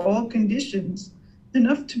towards all conditions,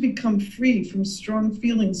 enough to become free from strong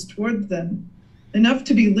feelings toward them, enough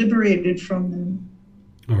to be liberated from them.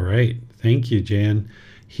 All right. Thank you, Jan.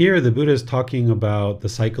 Here, the Buddha is talking about the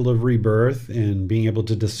cycle of rebirth and being able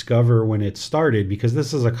to discover when it started, because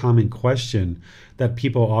this is a common question that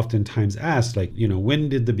people oftentimes ask, like, when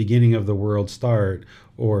did the beginning of the world start?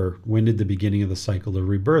 Or when did the beginning of the cycle of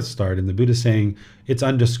rebirth start? And the Buddha is saying it's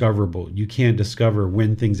undiscoverable. You can't discover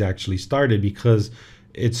when things actually started because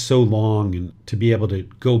it's so long, and to be able to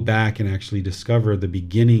go back and actually discover the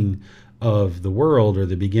beginning of the world or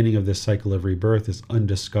the beginning of this cycle of rebirth is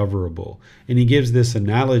undiscoverable. And he gives this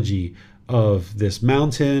analogy of this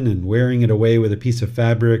mountain and wearing it away with a piece of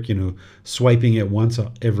fabric, swiping it once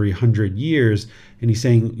every 100 years. And he's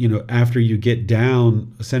saying, after you get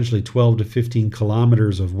down essentially 12 to 15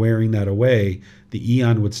 kilometers of wearing that away, the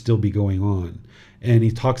eon would still be going on. And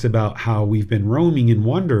he talks about how we've been roaming and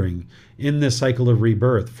wandering in this cycle of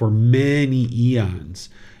rebirth for many eons.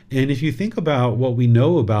 And if you think about what we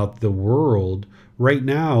know about the world, right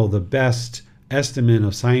now, the best estimate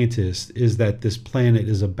of scientists is that this planet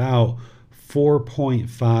is about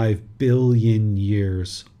 4.5 billion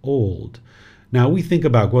years old. Now, we think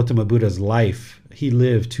about Gautama Buddha's life. He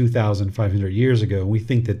lived 2,500 years ago, and we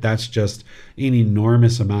think that that's just an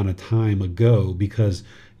enormous amount of time ago because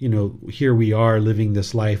here we are living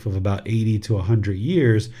this life of about 80 to 100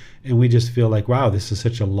 years, and we just feel like, wow, this is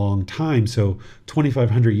such a long time. So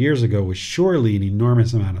 2,500 years ago was surely an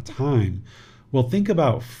enormous amount of time. Well, think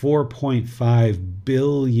about 4.5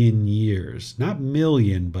 billion years, not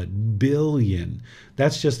million, but billion.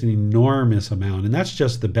 That's just an enormous amount. And that's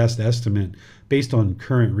just the best estimate based on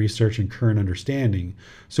current research and current understanding.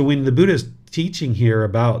 So when the Buddha's teaching here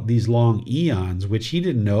about these long eons, which he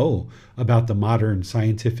didn't know about the modern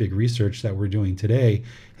scientific research that we're doing today,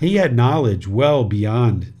 he had knowledge well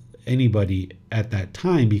beyond anybody at that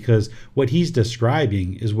time, because what he's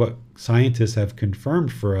describing is what scientists have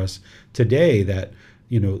confirmed for us today, that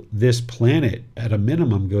this planet at a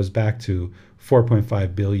minimum goes back to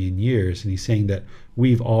 4.5 billion years. And he's saying that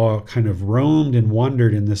we've all kind of roamed and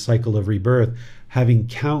wandered in this cycle of rebirth, having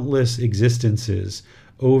countless existences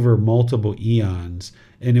over multiple eons,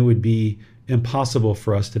 and it would be impossible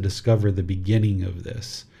for us to discover the beginning of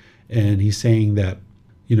this. And he's saying that,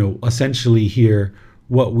 essentially here,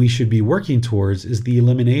 what we should be working towards is the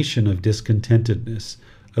elimination of discontentedness,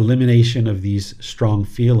 elimination of these strong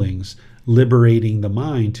feelings, liberating the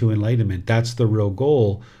mind to enlightenment. That's the real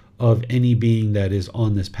goal of any being that is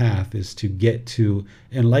on this path, is to get to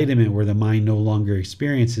enlightenment where the mind no longer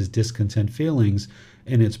experiences discontent feelings,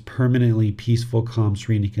 and it's permanently peaceful, calm,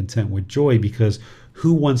 serene, and content with joy. Because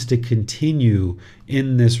who wants to continue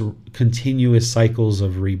in this continuous cycles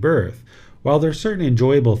of rebirth? While there's certain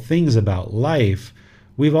enjoyable things about life,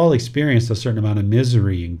 we've all experienced a certain amount of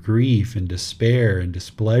misery and grief and despair and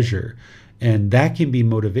displeasure. And that can be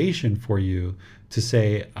motivation for you to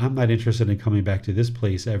say, I'm not interested in coming back to this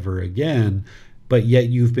place ever again. But yet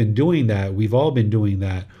you've been doing that. We've all been doing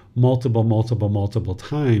that multiple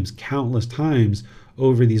times, countless times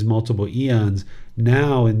over these multiple eons.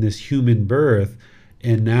 Now in this human birth,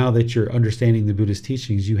 and now that you're understanding the Buddhist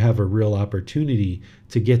teachings, you have a real opportunity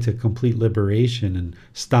to get to complete liberation and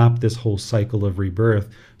stop this whole cycle of rebirth,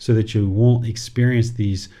 so that you won't experience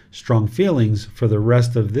these strong feelings for the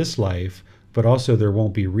rest of this life, but also there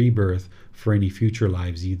won't be rebirth for any future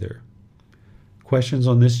lives either. Questions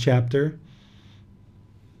on this chapter?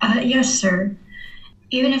 Yes, sir.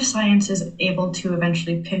 Even if science is able to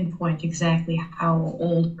eventually pinpoint exactly how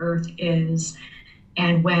old Earth is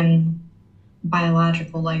and when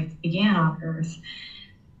biological life began on Earth,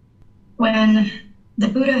 when the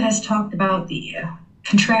Buddha has talked about the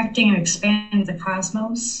contracting and expanding the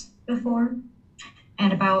cosmos before,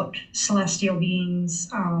 and about celestial beings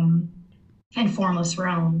and formless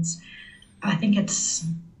realms, I think it's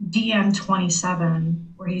DM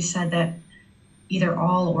 27, where he said that either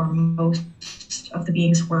all or most of the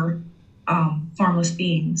beings were formless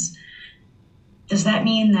beings. Does that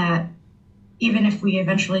mean that even if we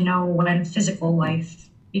eventually know when physical life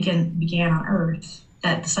began on Earth,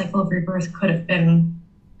 that the cycle of rebirth could have been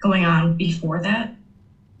going on before that?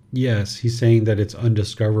 Yes, he's saying that it's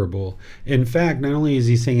undiscoverable. In fact, not only is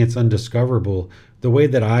he saying it's undiscoverable, the way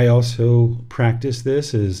that I also practice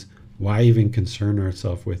this is, why even concern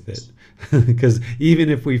ourselves with it? Because even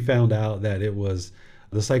if we found out that it was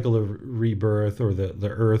the cycle of rebirth, or the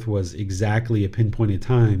Earth was exactly a pinpointed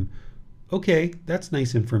time, okay, that's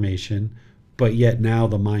nice information. But yet now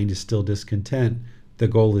the mind is still discontent. The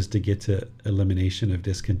goal is to get to elimination of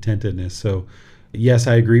discontentedness. So yes,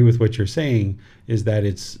 I agree with what you're saying, is that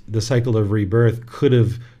it's the cycle of rebirth could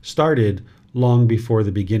have started long before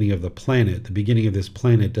the beginning of the planet. The beginning of this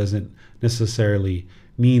planet doesn't necessarily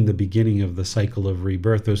mean the beginning of the cycle of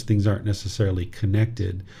rebirth. Those things aren't necessarily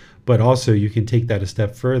connected. But also you can take that a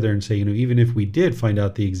step further and say, even if we did find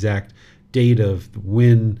out the exact date of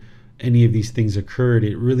when any of these things occurred,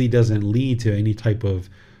 it really doesn't lead to any type of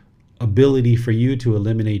ability for you to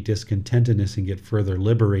eliminate discontentedness and get further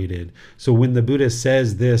liberated. So when the Buddha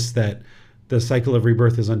says this, that the cycle of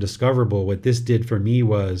rebirth is undiscoverable, what this did for me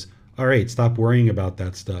was, all right, stop worrying about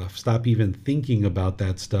that stuff. Stop even thinking about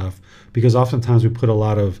that stuff, because oftentimes we put a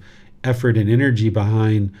lot of effort and energy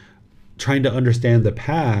behind trying to understand the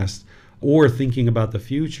past or thinking about the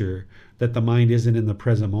future, that the mind isn't in the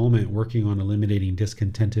present moment working on eliminating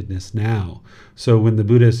discontentedness now. So when the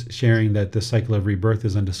Buddha's sharing that the cycle of rebirth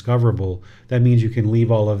is undiscoverable, that means you can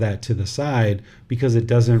leave all of that to the side, because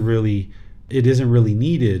it isn't really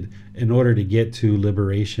needed in order to get to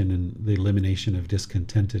liberation and the elimination of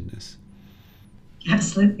discontentedness.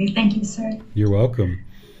 Absolutely. Thank you, sir. You're welcome.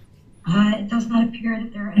 It does not appear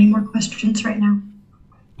that there are any more questions right now.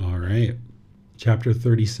 All right. Chapter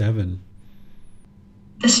 37.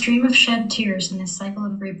 The stream of shed tears in this cycle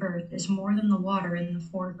of rebirth is more than the water in the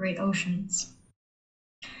 4 great oceans.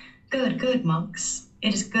 Good, monks.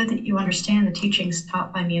 It is good that you understand the teachings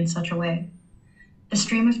taught by me in such a way. The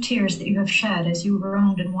stream of tears that you have shed as you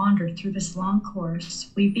roamed and wandered through this long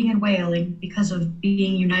course, weeping and wailing because of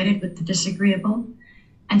being united with the disagreeable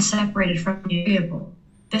and separated from the agreeable,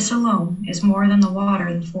 this alone is more than the water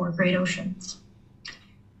in the 4 great oceans.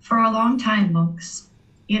 For a long time, monks,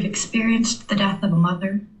 you have experienced the death of a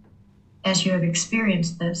mother. As you have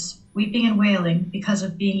experienced this, weeping and wailing because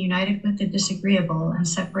of being united with the disagreeable and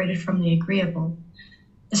separated from the agreeable,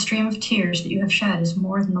 the stream of tears that you have shed is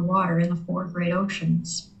more than the water in the 4 great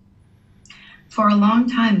oceans. For a long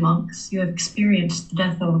time, monks, you have experienced the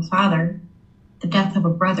death of a father, the death of a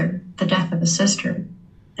brother, the death of a sister,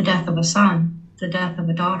 the death of a son, the death of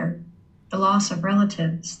a daughter, the loss of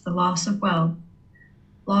relatives, the loss of wealth,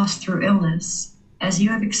 loss through illness. As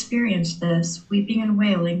you have experienced this, weeping and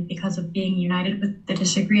wailing because of being united with the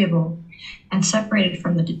disagreeable and separated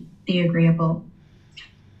from the agreeable,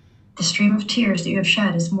 the stream of tears that you have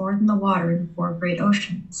shed is more than the water in the 4 great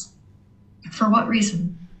oceans. For what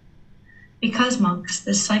reason? Because, monks,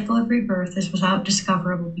 this cycle of rebirth is without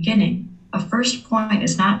discoverable beginning. A first point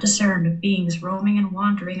is not discerned of beings roaming and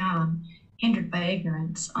wandering on, hindered by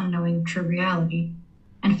ignorance, unknowing true reality,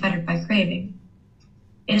 and fettered by craving.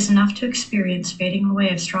 It is enough to experience fading away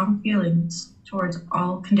of strong feelings towards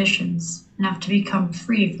all conditions, enough to become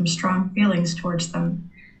free from strong feelings towards them,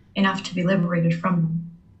 enough to be liberated from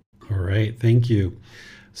them. All right, thank you.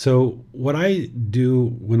 So what I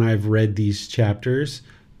do when I've read these chapters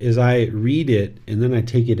is I read it and then I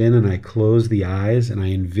take it in and I close the eyes and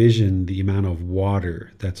I envision the amount of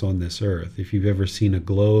water that's on this earth. If you've ever seen a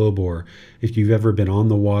globe, or if you've ever been on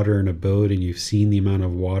the water in a boat and you've seen the amount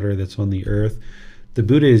of water that's on the earth, the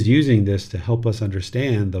Buddha is using this to help us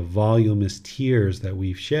understand the voluminous tears that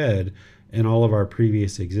we've shed in all of our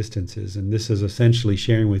previous existences. And this is essentially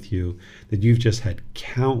sharing with you that you've just had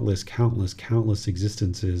countless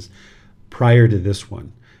existences prior to this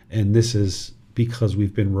one. And this is because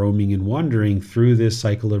we've been roaming and wandering through this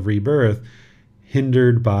cycle of rebirth,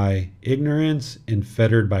 hindered by ignorance and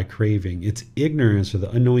fettered by craving. It's ignorance, or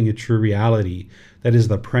the unknowing of true reality, that is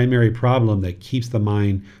the primary problem that keeps the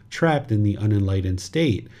mind trapped in the unenlightened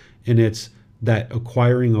state. And it's that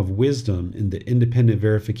acquiring of wisdom and the independent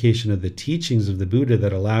verification of the teachings of the Buddha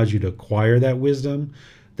that allows you to acquire that wisdom,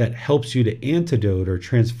 that helps you to antidote or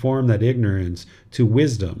transform that ignorance to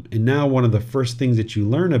wisdom. And now one of the first things that you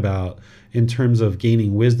learn about in terms of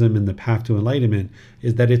gaining wisdom in the path to enlightenment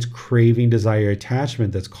is that it's craving, desire,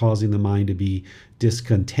 attachment that's causing the mind to be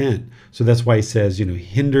discontent. So that's why he says,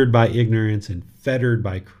 hindered by ignorance and fettered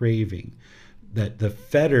by craving. That the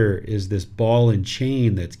fetter is this ball and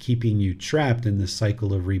chain that's keeping you trapped in this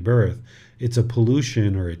cycle of rebirth. It's a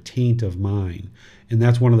pollution or a taint of mind. And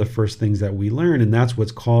that's one of the first things that we learn, and that's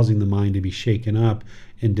what's causing the mind to be shaken up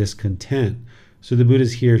and discontent. So the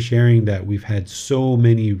Buddha's here sharing that we've had so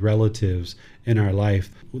many relatives in our life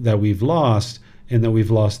that we've lost, and that we've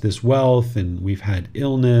lost this wealth, and we've had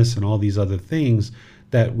illness and all these other things,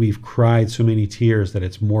 that we've cried so many tears that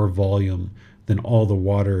it's more volume than all the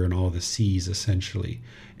water and all the seas, essentially.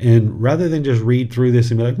 And rather than just read through this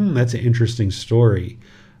and be like, that's an interesting story,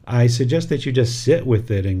 I suggest that you just sit with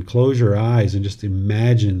it and close your eyes and just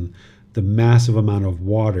imagine the massive amount of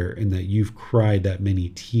water and that you've cried that many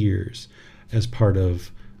tears as part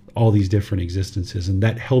of all these different existences. And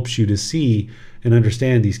that helps you to see and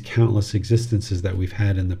understand these countless existences that we've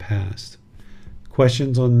had in the past.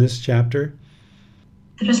 Questions on this chapter?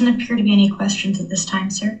 There doesn't appear to be any questions at this time,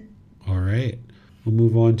 sir. All right. We'll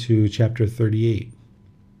move on to chapter 38.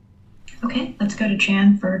 Okay, let's go to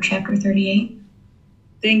Chan for chapter 38.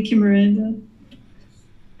 Thank you, Miranda.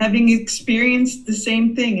 Having experienced the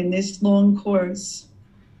same thing in this long course,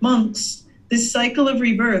 monks, this cycle of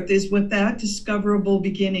rebirth is without discoverable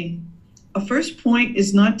beginning. A first point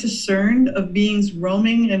is not discerned of beings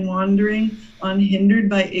roaming and wandering, unhindered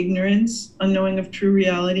by ignorance, unknowing of true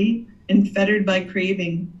reality, and fettered by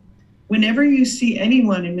craving. Whenever you see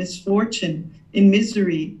anyone in misfortune, in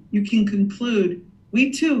misery, you can conclude,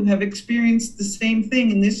 we too have experienced the same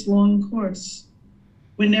thing in this long course.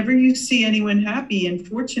 Whenever you see anyone happy and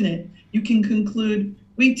fortunate, you can conclude,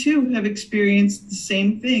 we too have experienced the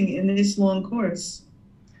same thing in this long course.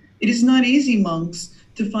 It is not easy, monks,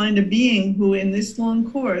 to find a being who in this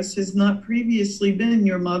long course has not previously been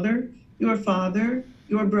your mother, your father,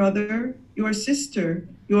 your brother, your sister,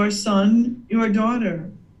 your son, your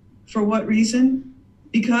daughter. For what reason?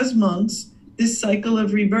 Because, monks, this cycle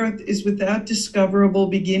of rebirth is without discoverable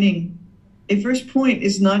beginning. A first point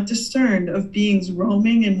is not discerned of beings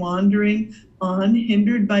roaming and wandering on,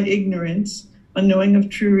 hindered by ignorance, unknowing of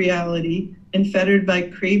true reality, and fettered by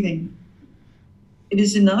craving. It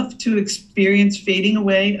is enough to experience fading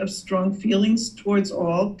away of strong feelings towards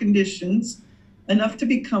all conditions, enough to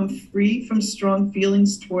become free from strong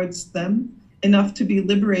feelings towards them, enough to be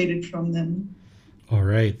liberated from them. All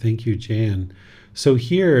right. Thank you, Jan. So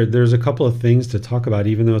here, there's a couple of things to talk about,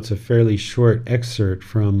 even though it's a fairly short excerpt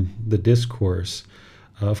from the discourse.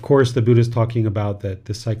 Of course, the Buddha is talking about that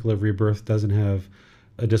the cycle of rebirth doesn't have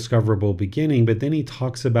a discoverable beginning, but then he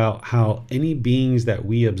talks about how any beings that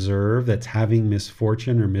we observe that's having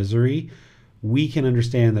misfortune or misery, we can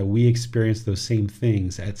understand that we experience those same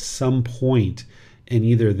things at some point in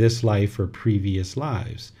either this life or previous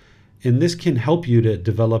lives. And this can help you to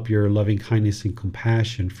develop your loving kindness and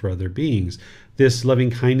compassion for other beings. This loving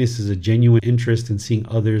kindness is a genuine interest in seeing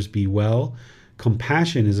others be well.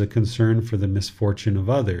 Compassion is a concern for the misfortune of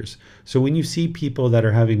others. So when you see people that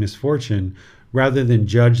are having misfortune, rather than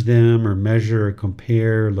judge them or measure or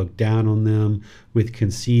compare, look down on them with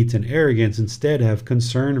conceit and arrogance, instead have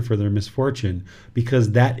concern for their misfortune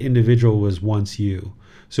because that individual was once you.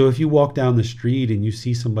 So if you walk down the street and you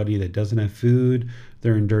see somebody that doesn't have food,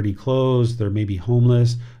 they're in dirty clothes, they're maybe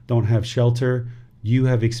homeless, don't have shelter, you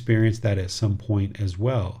have experienced that at some point as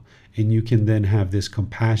well. And you can then have this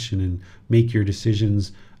compassion and make your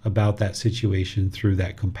decisions about that situation through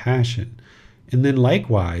that compassion. And then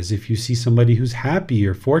likewise, if you see somebody who's happy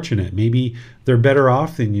or fortunate, maybe they're better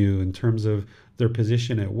off than you in terms of their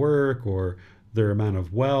position at work or their amount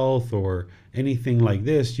of wealth or anything like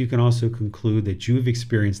this, you can also conclude that you've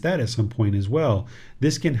experienced that at some point as well.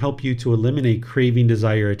 This can help you to eliminate craving,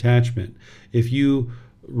 desire, attachment. If you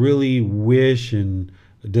really wish and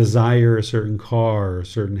desire a certain car or a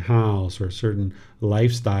certain house or a certain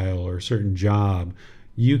lifestyle or a certain job,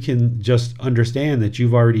 you can just understand that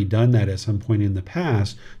you've already done that at some point in the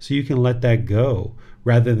past, so you can let that go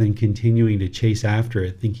rather than continuing to chase after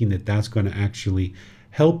it, thinking that that's going to actually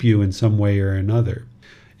help you in some way or another.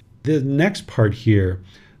 The next part here,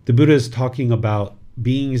 the Buddha is talking about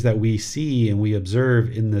beings that we see and we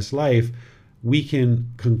observe in this life. We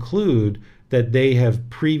can conclude that they have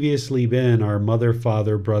previously been our mother,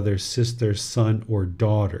 father, brother, sister, son, or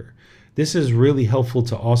daughter. This is really helpful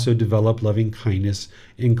to also develop loving kindness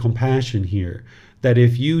and compassion here. That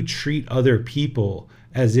if you treat other people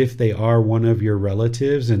as if they are one of your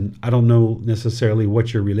relatives, and I don't know necessarily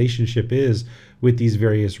what your relationship is with these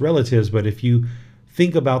various relatives, but if you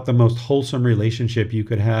think about the most wholesome relationship you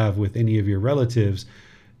could have with any of your relatives,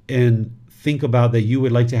 and think about that you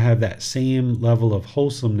would like to have that same level of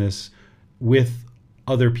wholesomeness with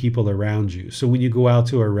other people around you. So when you go out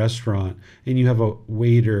to a restaurant and you have a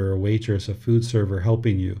waiter or waitress, a food server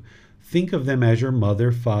helping you, think of them as your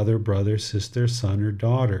mother, father, brother, sister, son, or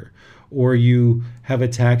daughter. Or you have a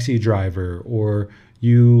taxi driver, or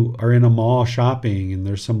you are in a mall shopping and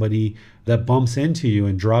there's somebody that bumps into you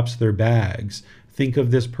and drops their bags. Think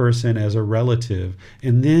of this person as a relative.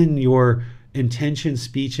 And then your intention,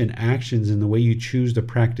 speech, and actions and the way you choose to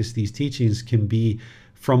practice these teachings can be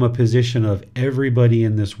from a position of everybody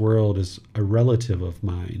in this world is a relative of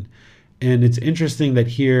mine. And it's interesting that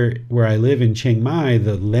here where I live in Chiang Mai,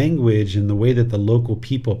 the language and the way that the local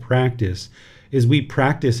people practice is we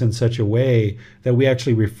practice in such a way that we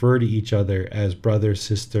actually refer to each other as brothers,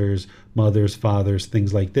 sisters, mothers, fathers,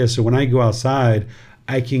 things like this. So when I go outside,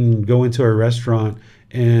 I can go into a restaurant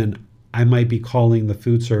and I might be calling the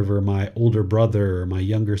food server my older brother or my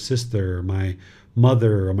younger sister or my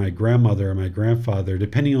mother or my grandmother or my grandfather.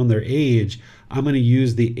 Depending on their age, I'm going to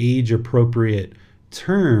use the age appropriate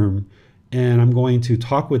term, and I'm going to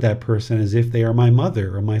talk with that person as if they are my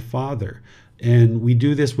mother or my father. And we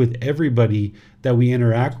do this with everybody that we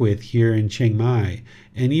interact with here in Chiang Mai.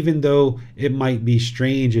 And even though it might be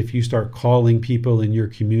strange if you start calling people in your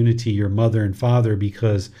community your mother and father,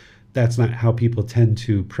 because that's not how people tend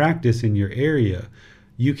to practice in your area,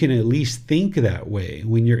 you can at least think that way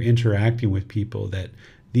when you're interacting with people, that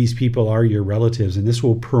these people are your relatives. And this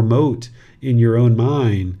will promote in your own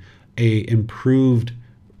mind a improved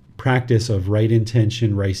practice of right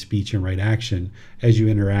intention, right speech, and right action as you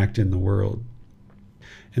interact in the world.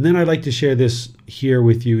 And then I'd like to share this here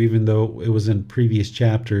with you, even though it was in previous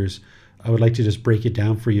chapters. I would like to just break it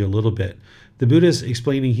down for you a little bit. The Buddha is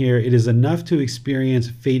explaining here, it is enough to experience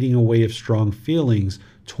fading away of strong feelings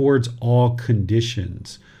towards all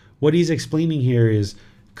conditions. What he's explaining here is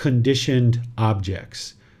conditioned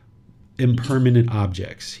objects, impermanent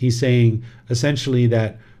objects. He's saying essentially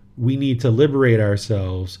that we need to liberate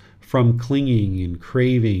ourselves from clinging and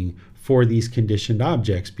craving for these conditioned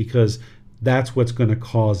objects, because that's what's going to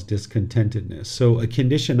cause discontentedness. So a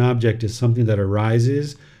conditioned object is something that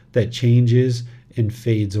arises, that changes, and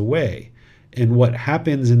fades away. And what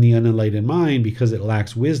happens in the unenlightened mind, because it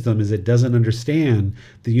lacks wisdom, is it doesn't understand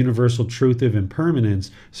the universal truth of impermanence.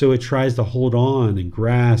 So it tries to hold on and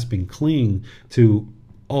grasp and cling to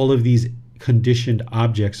all of these conditioned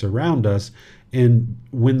objects around us. And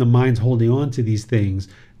when the mind's holding on to these things,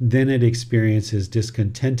 then it experiences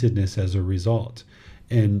discontentedness as a result.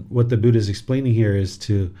 And what the Buddha is explaining here is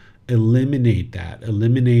to eliminate that,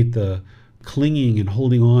 eliminate the clinging and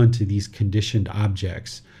holding on to these conditioned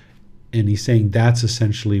objects. And he's saying that's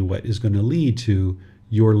essentially what is going to lead to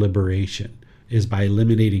your liberation, is by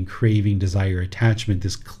eliminating craving, desire, attachment,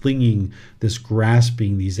 this clinging, this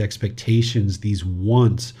grasping, these expectations, these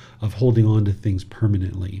wants of holding on to things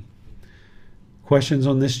permanently. Questions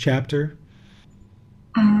on this chapter?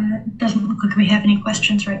 Doesn't look like we have any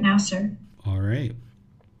questions right now, sir. All right.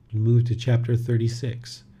 Move to chapter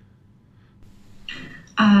 36.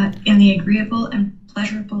 In the agreeable and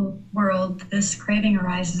pleasurable world, this craving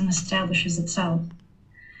arises and establishes itself.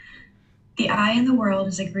 The eye in the world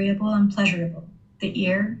is agreeable and pleasurable. The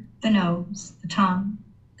ear, the nose, the tongue,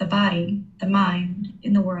 the body, the mind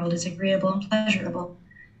in the world is agreeable and pleasurable.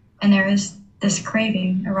 And there is this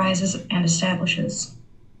craving arises and establishes.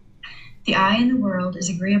 The eye in the world is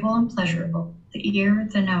agreeable and pleasurable. The ear,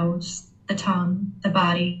 the nose, the tongue, the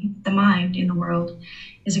body, the mind in the world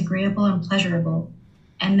is agreeable and pleasurable.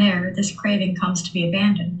 And there, this craving comes to be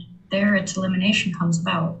abandoned. There, its elimination comes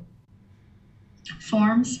about.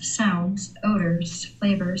 Forms, sounds, odors,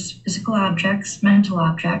 flavors, physical objects, mental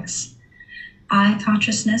objects, eye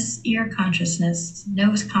consciousness, ear consciousness,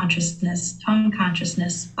 nose consciousness, tongue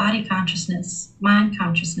consciousness, body consciousness, mind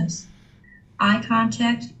consciousness, eye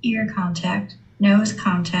contact, ear contact, nose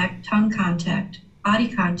contact, tongue contact, body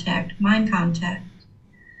contact, mind contact,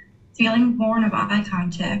 feeling born of eye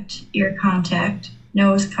contact, ear contact,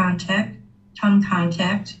 nose contact, tongue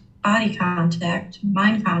contact, body contact,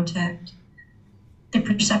 mind contact, the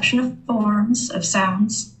perception of forms, of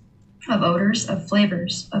sounds, of odors, of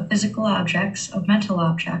flavors, of physical objects, of mental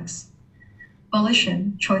objects,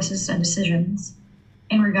 volition, choices, and decisions,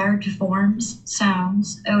 in regard to forms,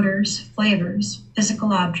 sounds, odors, flavors,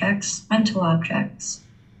 physical objects, mental objects,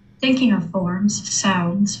 thinking of forms,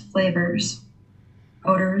 sounds, flavors,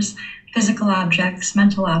 odors, physical objects,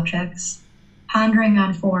 mental objects, pondering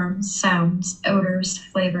on forms, sounds, odors,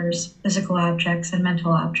 flavors, physical objects, and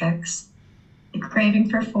mental objects, the craving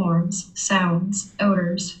for forms, sounds,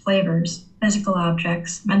 odors, flavors, physical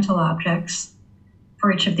objects, mental objects,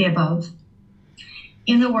 for each of the above.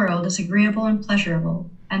 In the world is agreeable and pleasurable,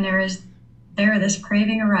 and there this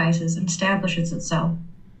craving arises and establishes itself.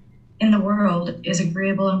 In the world is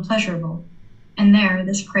agreeable and pleasurable, and there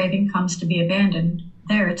this craving comes to be abandoned.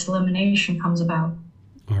 There its elimination comes about.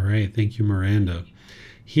 All right. Thank you, Miranda.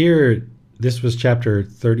 Here, this was chapter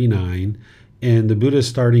 39, and the Buddha is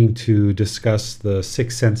starting to discuss the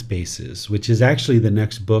six sense bases, which is actually the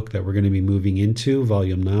next book that we're going to be moving into,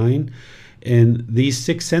 volume 9. And these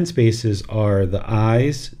six sense bases are the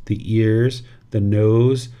eyes, the ears, the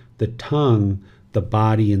nose, the tongue, the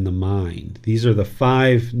body, and the mind. These are the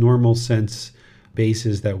 5 normal sense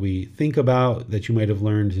bases that we think about, that you might have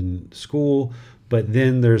learned in school. But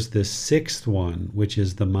then there's this 6th one, which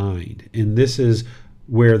is the mind. And this is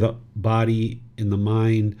where the body and the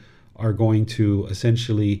mind are going to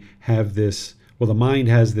essentially have this, well, the mind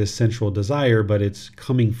has this central desire, but it's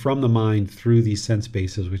coming from the mind through these sense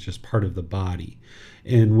bases, which is part of the body.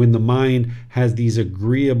 And when the mind has these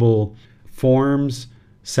agreeable forms,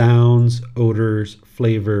 sounds, odors,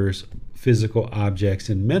 flavors, physical objects,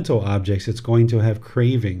 and mental objects, it's going to have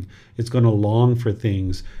craving. It's going to long for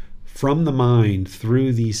things from the mind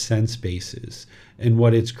through these sense bases. And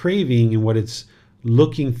what it's craving and what it's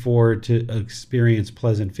looking for to experience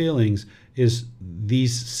pleasant feelings is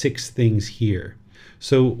these 6 things here.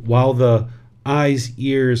 So while the eyes,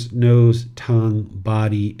 ears, nose, tongue,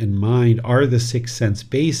 body, and mind are the 6 sense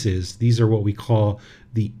bases, these are what we call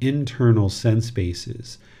the internal sense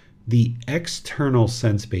bases. The external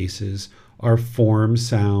sense bases are forms,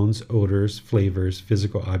 sounds, odors, flavors,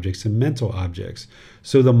 physical objects, and mental objects.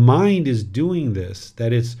 So the mind is doing this,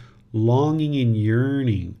 that it's longing and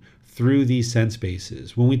yearning through these sense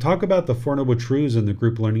bases. When we talk about the Four Noble Truths in the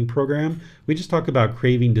group learning program, we just talk about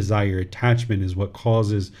craving, desire, attachment is what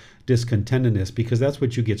causes discontentedness, because that's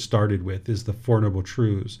what you get started with, is the Four Noble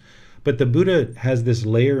Truths. But the Buddha has this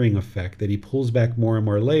layering effect that he pulls back more and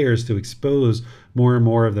more layers to expose more and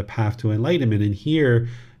more of the path to enlightenment. And here,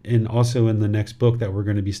 and also in the next book that we're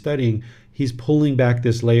going to be studying, he's pulling back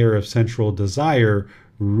this layer of sensual desire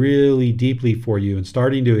really deeply for you and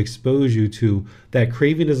starting to expose you to that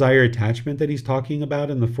craving, desire, attachment that he's talking about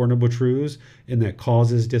in the Four Noble Truths and that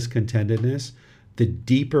causes discontentedness. The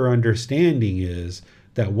deeper understanding is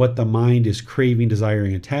that what the mind is craving,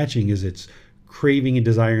 desiring, attaching is it's craving and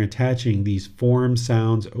desiring, attaching these forms,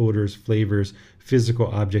 sounds, odors, flavors, physical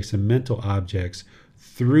objects, and mental objects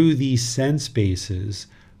through these sense bases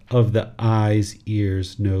of the eyes,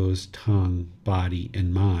 ears, nose, tongue, body,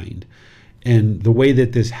 and mind. And the way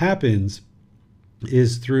that this happens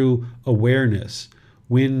is through awareness.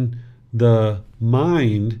 When the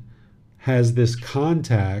mind has this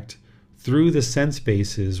contact through the sense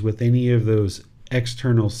bases with any of those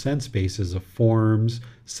external sense bases of forms,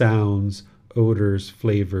 sounds, odors,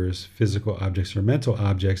 flavors, physical objects, or mental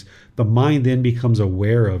objects, the mind then becomes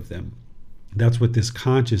aware of them. That's what this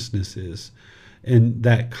consciousness is. And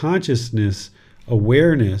that consciousness,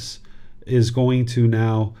 awareness, is going to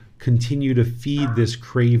now continue to feed this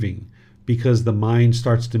craving, because the mind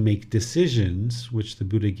starts to make decisions, which the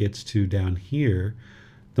Buddha gets to down here.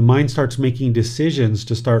 The mind starts making decisions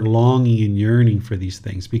to start longing and yearning for these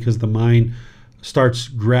things, because the mind starts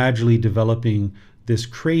gradually developing this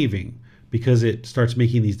craving, because it starts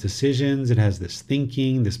making these decisions. It has this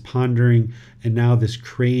thinking, this pondering, and now this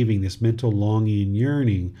craving, this mental longing and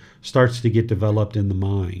yearning starts to get developed in the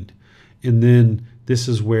mind. And then this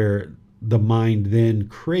is where the mind then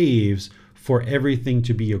craves for everything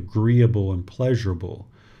to be agreeable and pleasurable.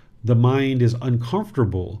 The mind is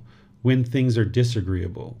uncomfortable when things are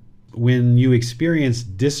disagreeable. When you experience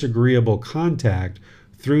disagreeable contact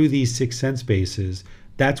through these 6 sense bases,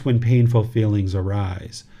 that's when painful feelings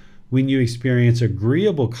arise. When you experience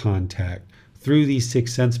agreeable contact through these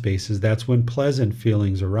 6 sense bases, that's when pleasant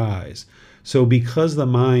feelings arise. So because the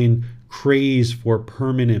mind craves for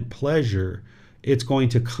permanent pleasure, it's going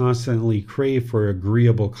to constantly crave for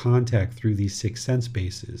agreeable contact through these 6 sense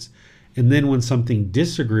bases. And then when something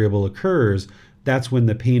disagreeable occurs, that's when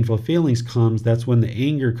the painful feelings comes, that's when the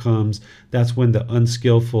anger comes, that's when the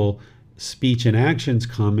unskillful speech and actions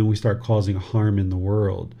come, and we start causing harm in the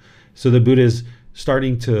world. So the Buddha is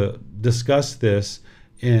starting to discuss this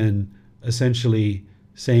and essentially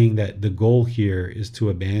saying that the goal here is to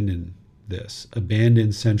abandon this,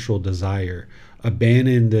 abandon sensual desire,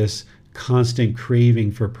 abandon this constant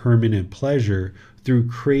craving for permanent pleasure through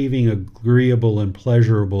craving agreeable and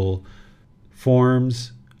pleasurable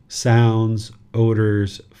forms, sounds,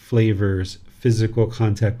 odors, flavors, physical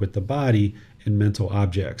contact with the body, and mental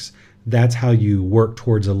objects. That's how you work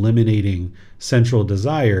towards eliminating sensual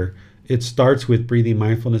desire. It starts with breathing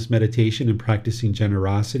mindfulness meditation and practicing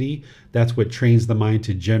generosity. That's what trains the mind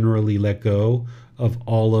to generally let go of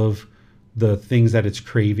all of the things that it's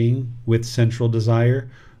craving with sensual desire.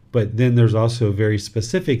 But then there's also very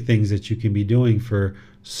specific things that you can be doing for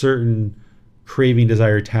certain craving,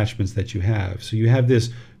 desire, attachments that you have. So you have this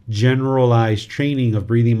generalized training of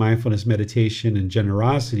breathing mindfulness meditation and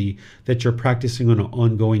generosity that you're practicing on an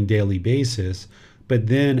ongoing daily basis. But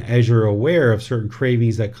then as you're aware of certain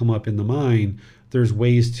cravings that come up in the mind, there's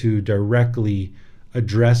ways to directly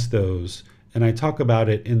address those. And I talk about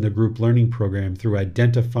it in the group learning program through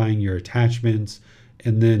identifying your attachments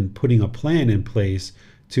and then putting a plan in place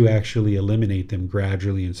to actually eliminate them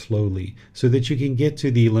gradually and slowly so that you can get to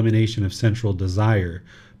the elimination of sensual desire.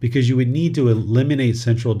 Because you would need to eliminate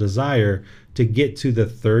sensual desire to get to the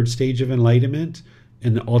 3rd stage of enlightenment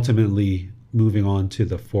and ultimately moving on to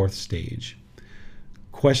the 4th stage.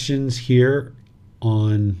 Questions here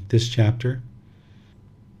on this chapter?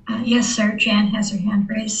 Yes, sir. Jan has her hand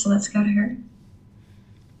raised, so let's go to her.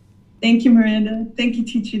 Thank you, Miranda. Thank you,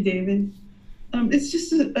 Teacher David. It's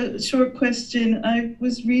just a short question. I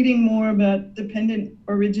was reading more about dependent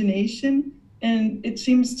origination And it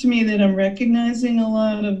seems to me that I'm recognizing a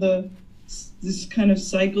lot of this kind of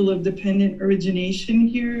cycle of dependent origination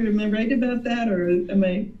here. Am I right about that, or am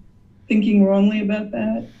I thinking wrongly about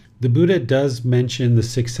that? The Buddha does mention the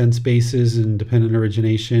six sense bases in dependent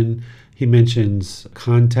origination. He mentions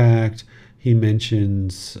contact, he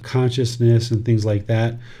mentions consciousness and things like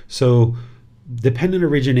that. So dependent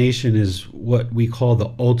origination is what we call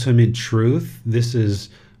the ultimate truth. This is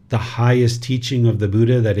the highest teaching of the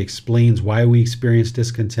Buddha that explains why we experience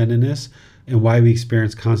discontentedness and why we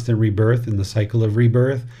experience constant rebirth and the cycle of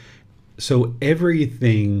rebirth. So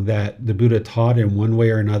everything that the Buddha taught in one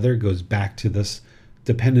way or another goes back to this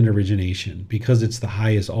dependent origination because it's the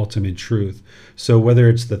highest ultimate truth. So whether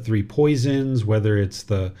it's the three poisons, whether it's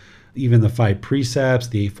even the five precepts,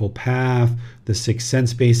 the Eightfold Path, the six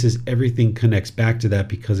sense bases, everything connects back to that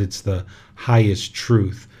because it's the highest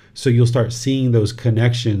truth. So you'll start seeing those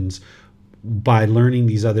connections by learning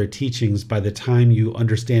these other teachings. By the time you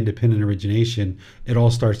understand dependent origination, it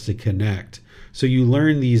all starts to connect. So you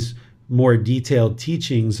learn these more detailed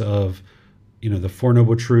teachings of, the Four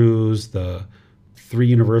Noble Truths, the Three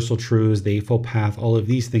Universal Truths, the Eightfold Path. All of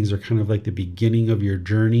these things are kind of like the beginning of your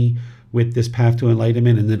journey with this path to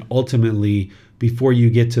enlightenment. And then ultimately, before you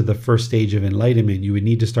get to the first stage of enlightenment, you would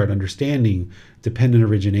need to start understanding dependent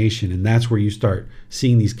origination. And that's where you start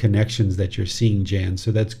seeing these connections that you're seeing, Jan.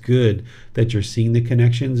 So that's good that you're seeing the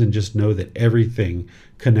connections, and just know that everything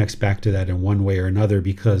connects back to that in one way or another,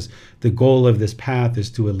 because the goal of this path is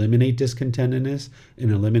to eliminate discontentedness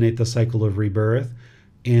and eliminate the cycle of rebirth.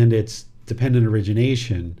 And it's dependent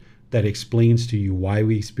origination that explains to you why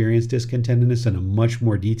we experience discontentedness in a much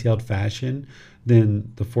more detailed fashion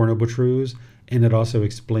than the Four Noble Truths. And it also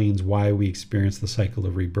explains why we experience the cycle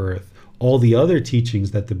of rebirth. All the other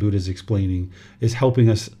teachings that the Buddha is explaining is helping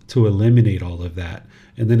us to eliminate all of that.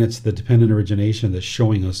 And then it's the dependent origination that's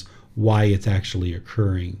showing us why it's actually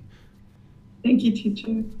occurring. Thank you,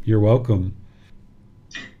 teacher. You're welcome.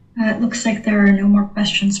 It looks like there are no more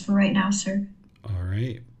questions for right now, sir. All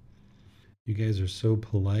right. You guys are so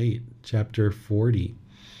polite. Chapter 40.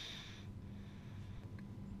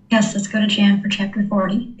 Yes, let's go to Jan for chapter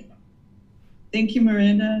 40. Thank you,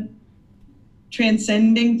 Miranda.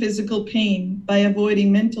 Transcending physical pain by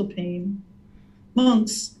avoiding mental pain.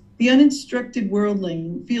 Monks, the uninstructed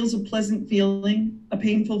worldling feels a pleasant feeling, a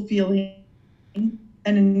painful feeling, and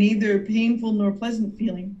a neither painful nor pleasant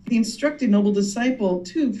feeling. The instructed noble disciple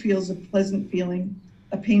too feels a pleasant feeling,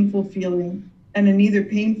 a painful feeling, and a neither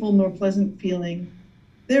painful nor pleasant feeling.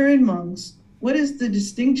 Therein, monks, what is the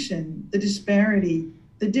distinction, the disparity,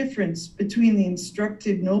 the difference between the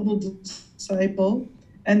instructed noble disciple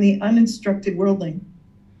and the uninstructed worldling?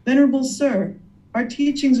 Venerable sir, our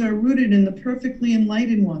teachings are rooted in the perfectly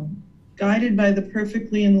enlightened one, guided by the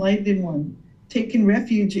perfectly enlightened one, taken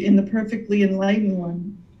refuge in the perfectly enlightened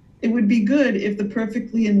one. It would be good if the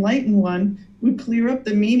perfectly enlightened one would clear up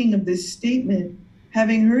the meaning of this statement.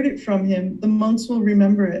 Having heard it from him, the monks will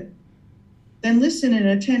remember it. Then listen and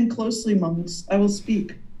attend closely, monks. I will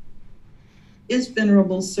speak. Yes,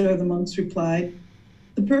 venerable sir, the monks replied.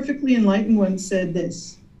 The perfectly enlightened one said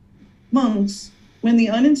this: monks, when the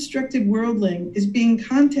uninstructed worldling is being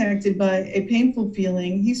contacted by a painful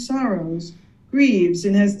feeling, he sorrows, grieves,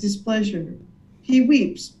 and has displeasure. He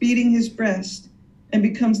weeps, beating his breast, and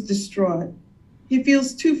becomes distraught. He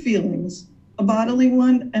feels two feelings, a bodily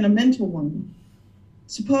one and a mental one.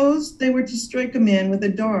 Suppose they were to strike a man with a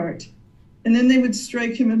dart, and then they would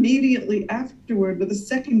strike him immediately afterward with a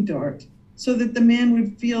second dart, so that the man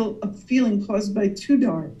would feel a feeling caused by two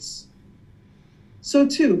darts. So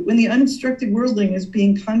too, when the uninstructed worldling is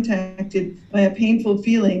being contacted by a painful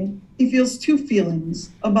feeling, he feels two feelings,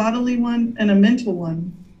 a bodily one and a mental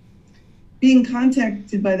one. Being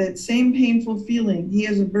contacted by that same painful feeling, he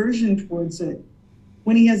has aversion towards it.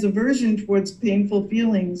 When he has aversion towards painful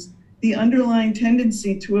feelings, the underlying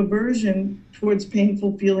tendency to aversion towards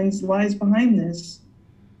painful feelings lies behind this.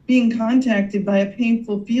 Being contacted by a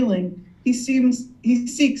painful feeling, he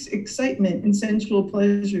seeks excitement and sensual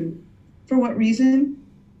pleasure. For what reason?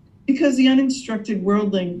 Because the uninstructed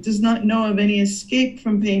worldling does not know of any escape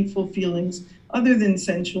from painful feelings other than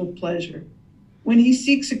sensual pleasure. When he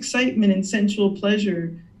seeks excitement and sensual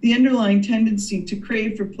pleasure, the underlying tendency to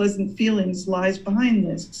crave for pleasant feelings lies behind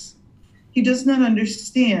this. He does not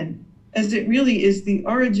understand, as it really is the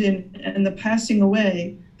origin and the passing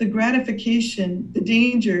away, the gratification, the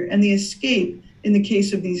danger, and the escape in the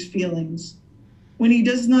case of these feelings. When he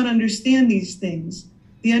does not understand these things,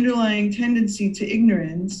 the underlying tendency to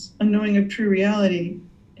ignorance, unknowing of true reality,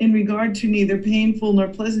 in regard to neither painful nor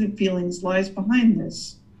pleasant feelings lies behind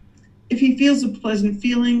this. If he feels a pleasant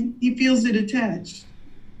feeling, he feels it attached.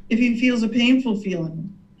 If he feels a painful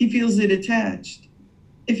feeling, he feels it attached.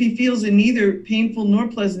 If he feels a neither painful nor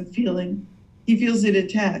pleasant feeling, he feels it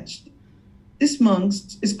attached. This monk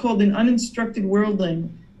is called an uninstructed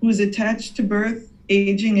worldling who is attached to birth,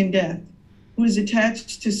 aging, and death, who is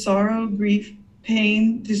attached to sorrow, grief,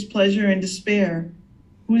 pain, displeasure, and despair,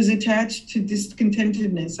 who is attached to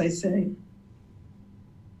discontentedness, I say.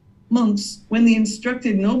 Monks, when the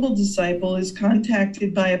instructed noble disciple is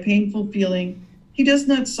contacted by a painful feeling, he does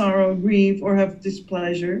not sorrow, grieve, or have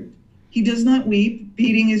displeasure. He does not weep,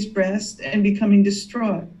 beating his breast and becoming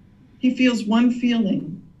distraught. He feels one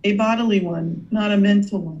feeling, a bodily one, not a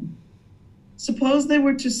mental one. Suppose they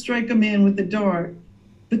were to strike a man with a dart,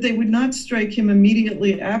 but they would not strike him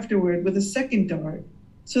immediately afterward with a second dart,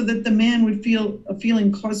 so that the man would feel a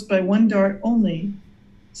feeling caused by one dart only.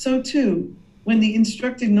 So too, when the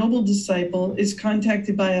instructed noble disciple is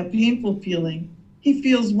contacted by a painful feeling, he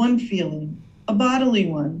feels one feeling, a bodily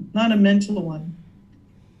one, not a mental one.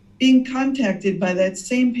 Being contacted by that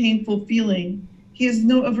same painful feeling, he has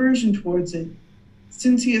no aversion towards it.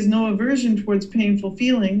 Since he has no aversion towards painful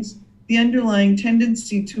feelings, the underlying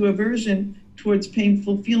tendency to aversion towards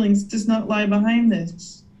painful feelings does not lie behind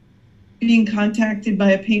this. Being contacted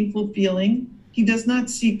by a painful feeling, he does not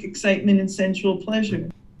seek excitement and sensual pleasure.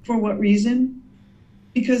 For what reason?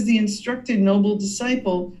 Because the instructed noble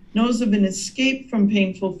disciple knows of an escape from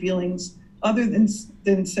painful feelings other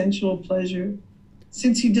than sensual pleasure.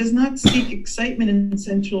 Since he does not seek excitement and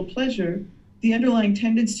sensual pleasure, the underlying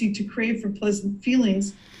tendency to crave for pleasant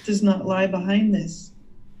feelings does not lie behind this.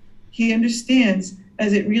 He understands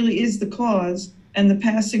as it really is the cause and the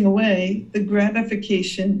passing away, the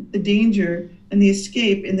gratification, the danger, and the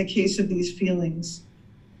escape in the case of these feelings.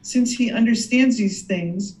 Since he understands these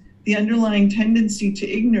things, the underlying tendency to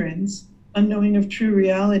ignorance, unknowing of true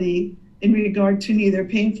reality, in regard to neither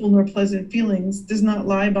painful nor pleasant feelings, does not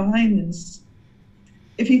lie behind this.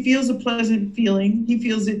 If he feels a pleasant feeling, he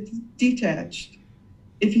feels it detached.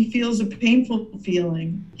 If he feels a painful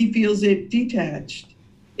feeling, he feels it detached.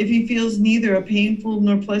 If he feels neither a painful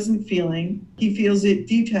nor pleasant feeling, he feels it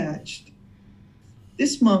detached.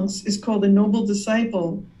 This monk is called a noble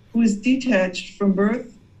disciple who is detached from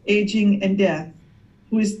birth, aging, and death,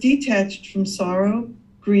 who is detached from sorrow,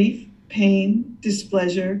 grief, pain,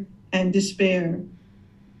 displeasure, and despair,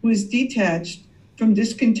 who is detached from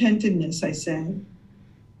discontentedness, I say.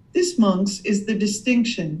 This, monks, is the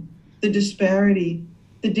distinction, the disparity,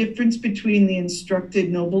 the difference between the instructed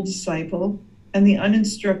noble disciple and the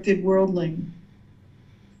uninstructed worldling.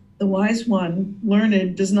 The wise one,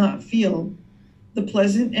 learned, does not feel the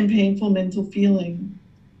pleasant and painful mental feeling.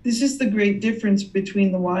 This is the great difference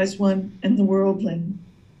between the wise one and the worldling.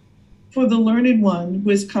 For the learned one, who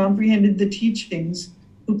has comprehended the teachings,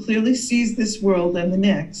 who clearly sees this world and the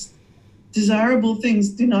next, desirable things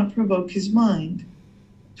do not provoke his mind.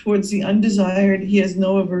 Towards the undesired, he has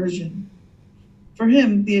no aversion. For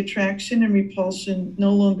him, the attraction and repulsion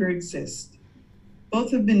no longer exist.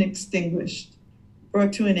 Both have been extinguished,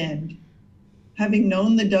 brought to an end. Having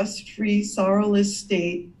known the dust-free, sorrowless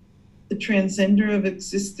state, the transcender of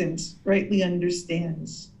existence rightly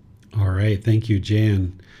understands. All right. Thank you,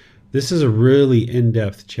 Jan. This is a really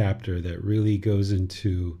in-depth chapter that really goes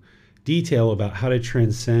into detail about how to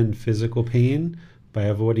transcend physical pain by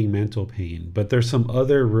avoiding mental pain. But there's some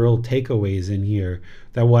other real takeaways in here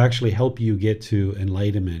that will actually help you get to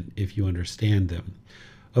enlightenment if you understand them.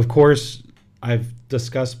 Of course, I've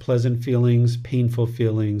discussed pleasant feelings, painful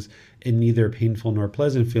feelings, and neither painful nor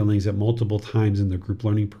pleasant feelings at multiple times in the group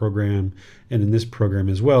learning program and in this program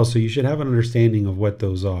as well. So you should have an understanding of what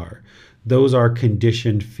those are. Those are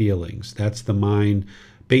conditioned feelings. That's the mind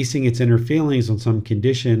basing its inner feelings on some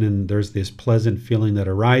condition, and there's this pleasant feeling that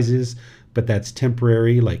arises, but that's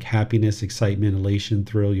temporary, like happiness, excitement, elation,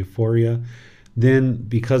 thrill, euphoria. Then,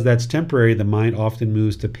 because that's temporary, the mind often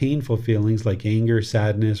moves to painful feelings like anger,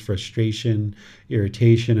 sadness, frustration,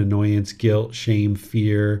 irritation, annoyance, guilt, shame,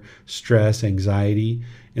 fear, stress, anxiety.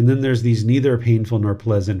 And then there's these neither painful nor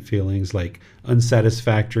pleasant feelings like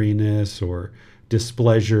unsatisfactoriness or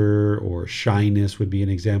displeasure or shyness would be an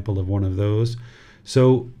example of one of those.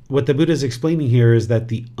 So what the Buddha is explaining here is that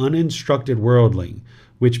the uninstructed worldling,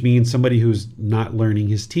 which means somebody who's not learning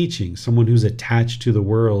his teaching, someone who's attached to the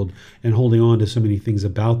world and holding on to so many things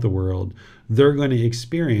about the world, they're going to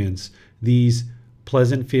experience these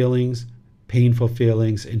pleasant feelings, painful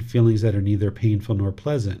feelings, and feelings that are neither painful nor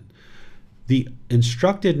pleasant. The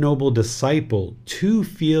instructed noble disciple too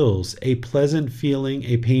feels a pleasant feeling,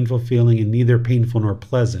 a painful feeling, and neither painful nor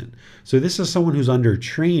pleasant. So this is someone who's under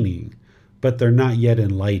training, but they're not yet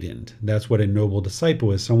enlightened. That's what a noble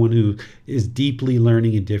disciple is, someone who is deeply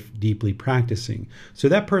learning and deeply practicing. So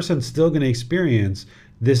that person's still going to experience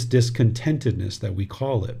this discontentedness that we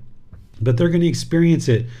call it. But they're going to experience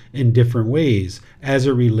it in different ways as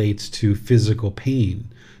it relates to physical pain.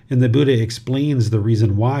 And the Buddha explains the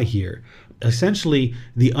reason why here. Essentially,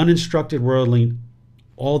 the uninstructed worldling,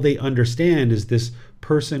 all they understand is this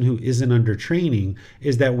person who isn't under training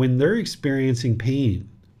is that when they're experiencing pain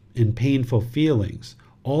and painful feelings,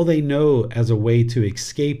 all they know as a way to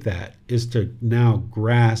escape that is to now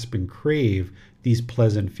grasp and crave these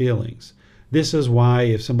pleasant feelings. This is why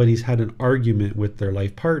if somebody's had an argument with their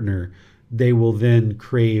life partner, they will then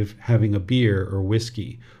crave having a beer or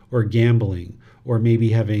whiskey or gambling or maybe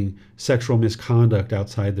having sexual misconduct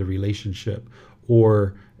outside the relationship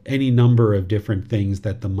or any number of different things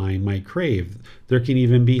that the mind might crave. There can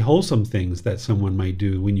even be wholesome things that someone might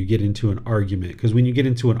do when you get into an argument. Because when you get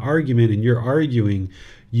into an argument and you're arguing,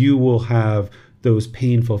 you will have those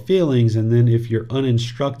painful feelings. And then if you're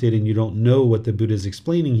uninstructed and you don't know what the Buddha is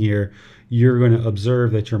explaining here, you're going to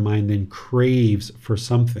observe that your mind then craves for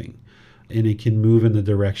something. And it can move in the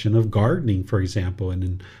direction of gardening, for example. And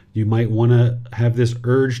then you might want to have this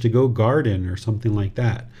urge to go garden or something like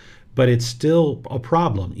that. But it's still a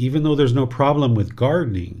problem. Even though there's no problem with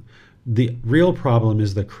gardening, the real problem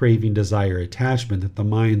is the craving, desire, attachment, that the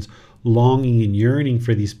mind's longing and yearning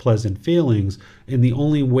for these pleasant feelings. And the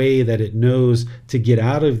only way that it knows to get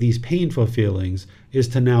out of these painful feelings is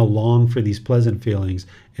to now long for these pleasant feelings.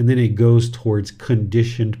 And then it goes towards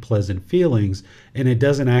conditioned pleasant feelings, and it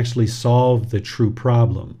doesn't actually solve the true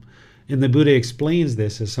problem. And the Buddha explains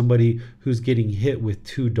this as somebody who's getting hit with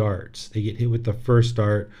two darts. They get hit with the first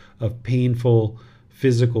dart of painful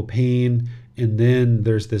physical pain, and then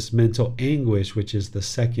there's this mental anguish, which is the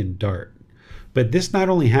second dart. But this not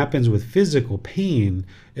only happens with physical pain,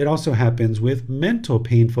 it also happens with mental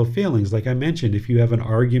painful feelings. Like I mentioned, if you have an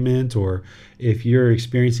argument or if you're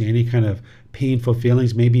experiencing any kind of painful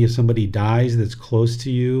feelings, maybe if somebody dies that's close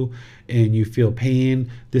to you and you feel pain,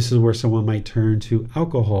 this is where someone might turn to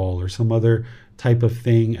alcohol or some other type of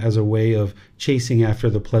thing as a way of chasing after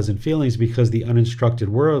the pleasant feelings, because the uninstructed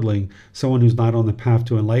worldling, someone who's not on the path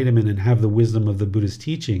to enlightenment and have the wisdom of the Buddha's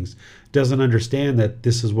teachings, doesn't understand that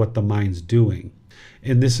this is what the mind's doing.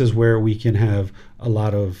 And this is where we can have a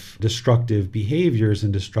lot of destructive behaviors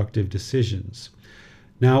and destructive decisions.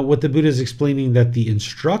 Now, what the Buddha is explaining that the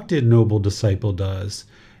instructed noble disciple does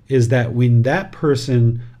is that when that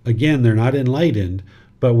person, again, they're not enlightened,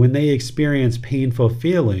 but when they experience painful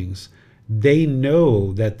feelings, they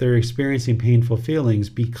know that they're experiencing painful feelings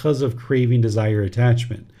because of craving, desire,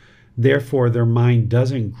 attachment. Therefore, their mind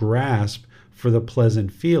doesn't grasp for the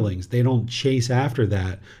pleasant feelings. They don't chase after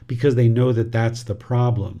that because they know that that's the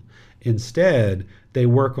problem. Instead, they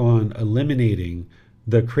work on eliminating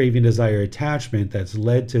the craving, desire, attachment that's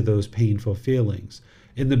led to those painful feelings.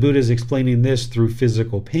 And the Buddha is explaining this through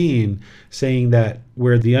physical pain, saying that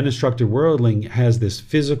where the uninstructed worldling has this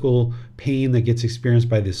physical pain that gets experienced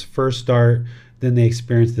by this first dart, then they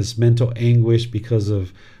experience this mental anguish because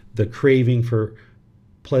of the craving for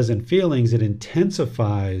pleasant feelings. It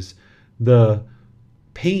intensifies the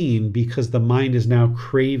pain because the mind is now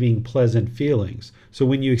craving pleasant feelings. So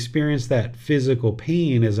when you experience that physical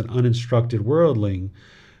pain as an uninstructed worldling,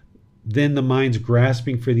 then the mind's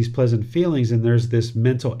grasping for these pleasant feelings, and there's this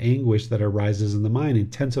mental anguish that arises in the mind,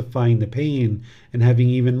 intensifying the pain and having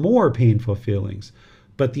even more painful feelings.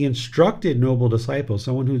 But the instructed noble disciple,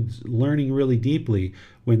 someone who's learning really deeply,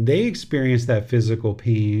 when they experience that physical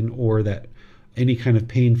pain or that any kind of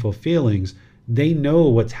painful feelings, they know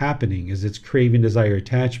what's happening is it's craving, desire,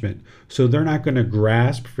 attachment. So they're not going to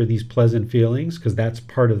grasp for these pleasant feelings because that's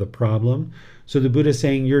part of the problem. So the Buddha is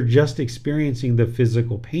saying you're just experiencing the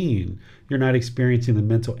physical pain. You're not experiencing the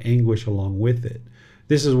mental anguish along with it.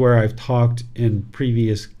 This is where I've talked in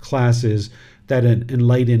previous classes that an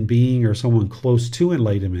enlightened being or someone close to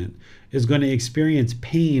enlightenment is going to experience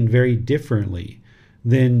pain very differently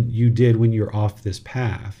than you did when you're off this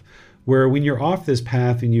path. Where when you're off this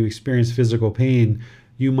path and you experience physical pain,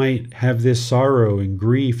 you might have this sorrow and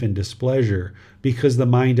grief and displeasure because the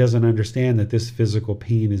mind doesn't understand that this physical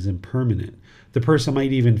pain is impermanent. The person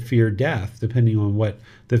might even fear death, depending on what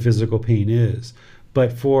the physical pain is.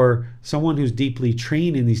 But for someone who's deeply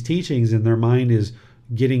trained in these teachings and their mind is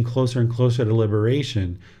getting closer and closer to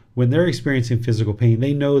liberation, when they're experiencing physical pain,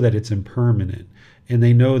 they know that it's impermanent. And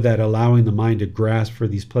they know that allowing the mind to grasp for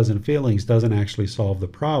these pleasant feelings doesn't actually solve the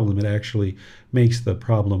problem. It actually makes the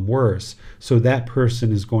problem worse. So that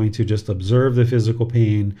person is going to just observe the physical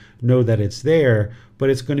pain, know that it's there, but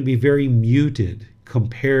it's going to be very muted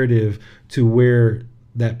comparative to where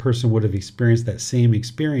that person would have experienced that same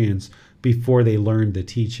experience before they learned the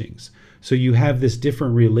teachings. So you have this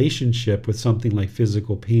different relationship with something like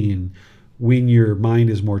physical pain when your mind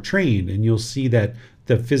is more trained, and you'll see that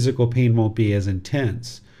the physical pain won't be as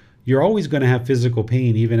intense. You're always going to have physical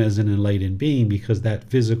pain even as an enlightened being, because that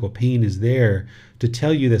physical pain is there to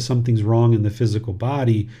tell you that something's wrong in the physical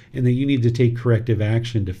body and that you need to take corrective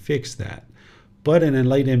action to fix that. But an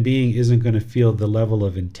enlightened being isn't going to feel the level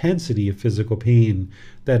of intensity of physical pain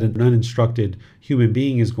that an uninstructed human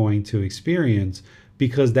being is going to experience,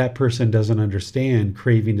 because that person doesn't understand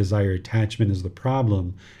craving, desire, attachment is the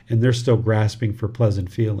problem, and they're still grasping for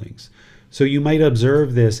pleasant feelings. So you might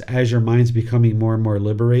observe this as your mind's becoming more and more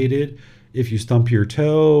liberated. If you stump your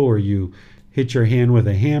toe, or you hit your hand with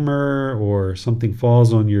a hammer, or something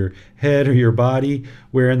falls on your head or your body,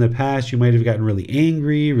 where in the past you might have gotten really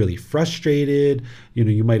angry, really frustrated,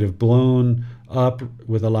 you might have blown up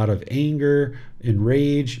with a lot of anger and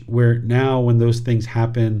rage, where now when those things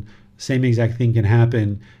happen, same exact thing can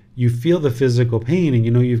happen. You feel the physical pain and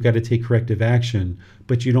you've got to take corrective action,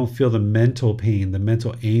 but you don't feel the mental pain, the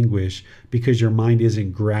mental anguish, because your mind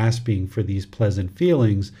isn't grasping for these pleasant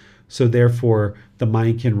feelings. So therefore, the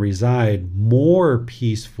mind can reside more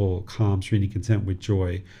peaceful, calm, serene, content with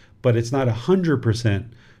joy. But it's not 100%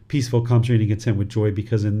 peaceful, calm, serene, content with joy,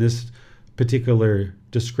 because in this particular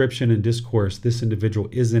description and discourse, this individual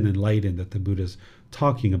isn't enlightened that the Buddha's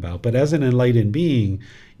talking about. But as an enlightened being,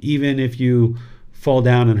 even if you fall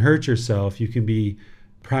down and hurt yourself, you can be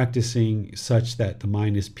practicing such that the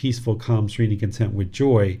mind is peaceful, calm, serene, content with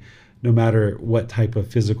joy, no matter what type of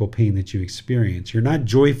physical pain that you experience. You're not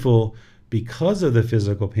joyful because of the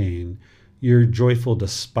physical pain. You're joyful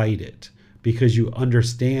despite it, because you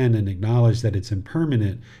understand and acknowledge that it's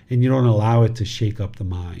impermanent, and you don't allow it to shake up the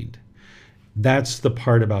mind. That's the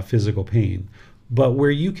part about physical pain. But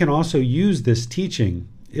where you can also use this teaching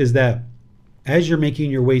is that as you're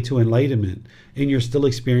making your way to enlightenment and you're still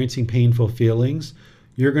experiencing painful feelings,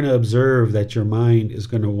 you're going to observe that your mind is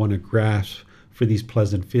going to want to grasp for these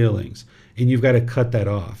pleasant feelings. And you've got to cut that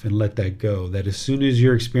off and let that go. That as soon as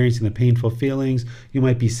you're experiencing the painful feelings, you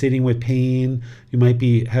might be sitting with pain, you might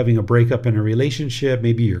be having a breakup in a relationship,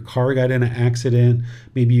 maybe your car got in an accident,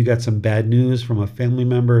 maybe you got some bad news from a family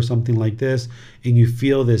member or something like this, and you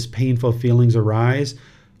feel this painful feelings arise.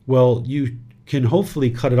 Well, you can hopefully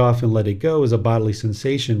cut it off and let it go as a bodily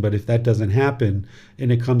sensation. But if that doesn't happen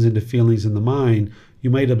and it comes into feelings in the mind, you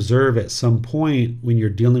might observe at some point when you're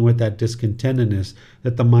dealing with that discontentedness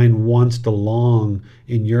that the mind wants to long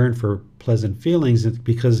and yearn for pleasant feelings,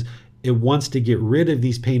 because it wants to get rid of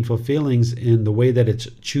these painful feelings, and the way that it's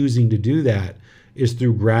choosing to do that is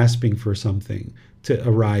through grasping for something to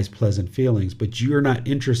arise pleasant feelings. But you're not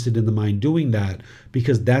interested in the mind doing that,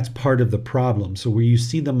 because that's part of the problem. So where you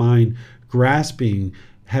see the mind grasping,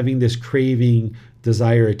 having this craving,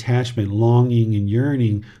 desire, attachment, longing, and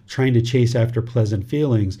yearning, trying to chase after pleasant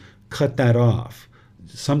feelings, cut that off.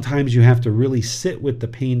 Sometimes you have to really sit with the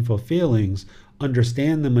painful feelings,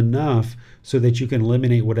 understand them enough so that you can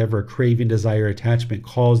eliminate whatever craving, desire, attachment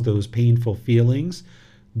caused those painful feelings.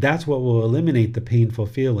 That's what will eliminate the painful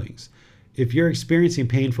feelings. If you're experiencing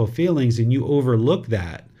painful feelings and you overlook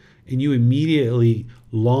that and you immediately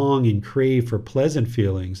long and crave for pleasant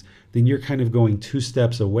feelings, then you're kind of going two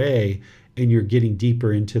steps away and you're getting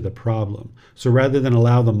deeper into the problem. So rather than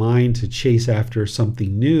allow the mind to chase after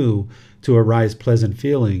something new to arise pleasant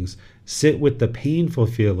feelings, sit with the painful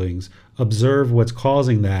feelings, observe what's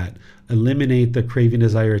causing that, eliminate the craving,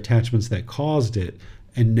 desire, attachments that caused it,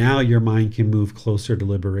 and now your mind can move closer to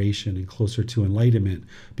liberation and closer to enlightenment,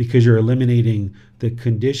 because you're eliminating the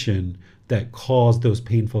condition that caused those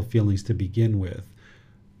painful feelings to begin with.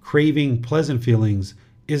 Craving pleasant feelings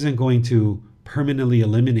isn't going to permanently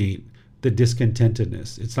eliminate the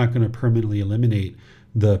discontentedness. It's not going to permanently eliminate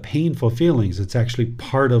the painful feelings. It's actually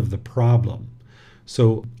part of the problem.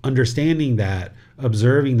 So understanding that,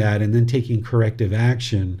 observing that, and then taking corrective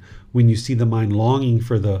action when you see the mind longing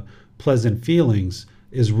for the pleasant feelings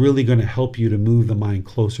is really going to help you to move the mind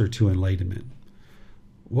closer to enlightenment.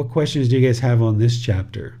 What questions do you guys have on this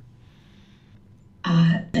chapter?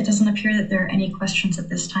 It doesn't appear that there are any questions at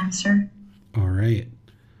this time, sir. All right.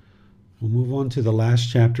 We'll move on to the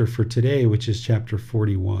last chapter for today, which is chapter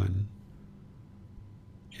 41.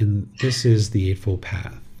 And this is the Eightfold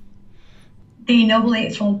Path. The Noble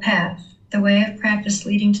Eightfold Path, the way of practice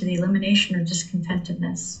leading to the elimination of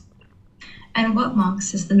discontentedness. And what,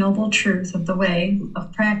 monks, is the noble truth of the way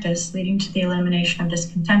of practice leading to the elimination of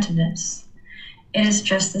discontentedness? It is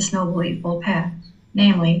just this Noble Eightfold Path,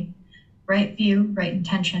 namely, right view, right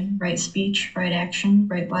intention, right speech, right action,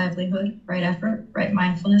 right livelihood, right effort, right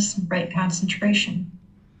mindfulness, and right concentration.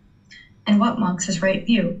 And what, monks, is right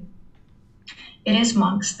view? It is,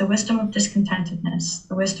 monks, the wisdom of discontentedness,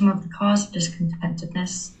 the wisdom of the cause of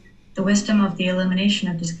discontentedness, the wisdom of the elimination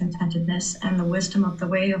of discontentedness, and the wisdom of the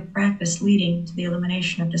way of practice leading to the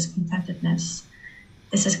elimination of discontentedness.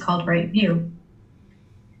 This is called right view.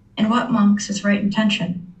 And what, monks, is right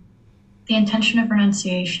intention? The intention of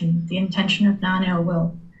renunciation, the intention of non-ill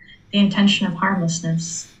will, the intention of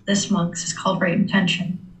harmlessness. This, monks, is called right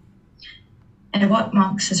intention. And what,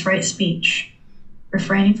 monks, is right speech?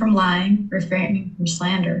 Refraining from lying, refraining from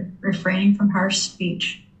slander, refraining from harsh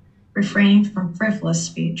speech, refraining from frivolous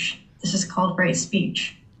speech. This is called right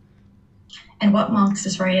speech. And what, monks,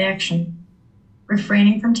 is right action?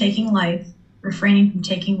 Refraining from taking life, refraining from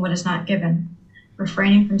taking what is not given,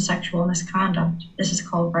 refraining from sexual misconduct. This is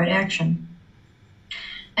called right action.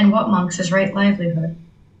 And what, monks, is right livelihood?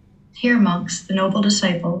 Here, monks, the noble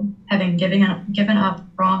disciple, having given up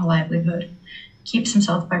wrong livelihood, keeps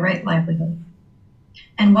himself by right livelihood.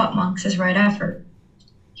 And what, monks, is right effort?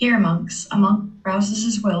 Here, monks, a monk rouses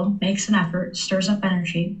his will, makes an effort, stirs up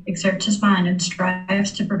energy, exerts his mind, and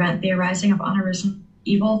strives to prevent the arising of unarisen,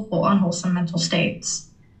 evil, unwholesome mental states.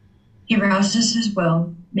 He rouses his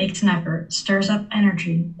will, makes an effort, stirs up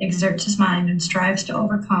energy, exerts his mind, and strives to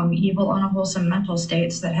overcome evil, unwholesome mental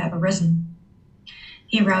states that have arisen.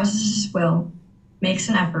 He rouses his will, makes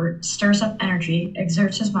an effort, stirs up energy,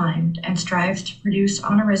 exerts his mind, and strives to produce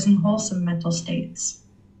unarisen, wholesome mental states.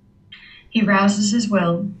 He rouses his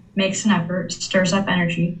will, makes an effort, stirs up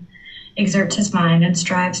energy, exerts his mind, and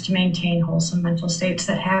strives to maintain wholesome mental states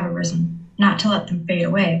that have arisen, not to let them fade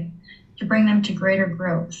away, to bring them to greater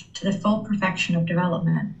growth, to the full perfection of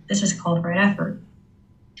development. This is called right effort.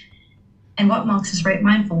 And what, monks, is right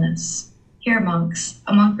mindfulness? Here, monks,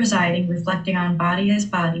 a monk residing, reflecting on body as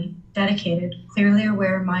body, dedicated, clearly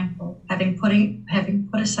aware and mindful, having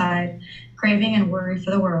put aside craving and worry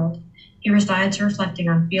for the world. He resides reflecting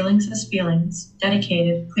on feelings as feelings,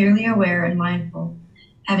 dedicated, clearly aware and mindful.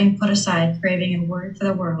 Having put aside craving and worry for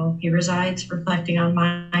the world, he resides reflecting on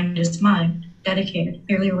mind as mind, dedicated,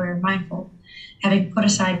 clearly aware and mindful. Having put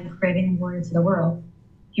aside craving and worry for the world,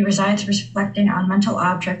 he resides reflecting on mental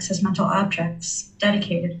objects as mental objects,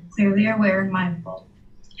 dedicated, clearly aware and mindful.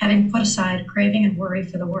 Having put aside craving and worry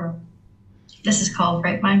for the world. This is called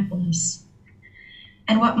right mindfulness.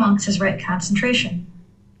 And what, monks, is right concentration?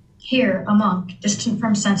 Here, a monk, distant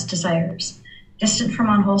from sense desires, distant from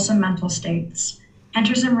unwholesome mental states,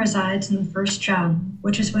 enters and resides in the first jhana,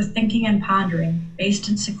 which is with thinking and pondering, based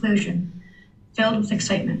in seclusion, filled with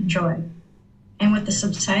excitement and joy. And with the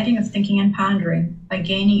subsiding of thinking and pondering, by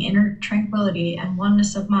gaining inner tranquility and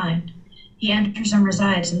oneness of mind, he enters and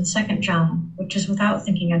resides in the second jhana, which is without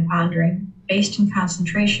thinking and pondering, based in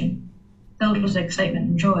concentration, filled with excitement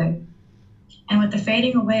and joy. And with the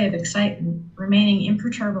fading away of excitement, remaining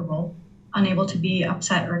imperturbable, unable to be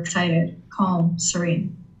upset or excited, calm,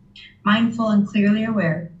 serene. Mindful and clearly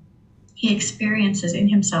aware, he experiences in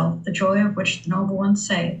himself the joy of which the noble ones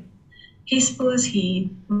say, peaceful is he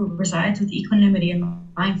who resides with equanimity and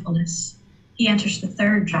mindfulness. He enters the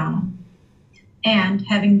third jhana, and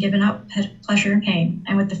having given up pleasure and pain,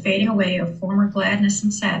 and with the fading away of former gladness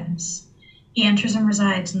and sadness, he enters and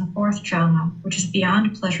resides in the fourth jhana, which is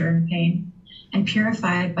beyond pleasure and pain, and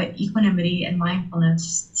purified by equanimity and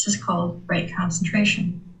mindfulness. This is called right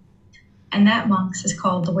concentration. And that, monks, is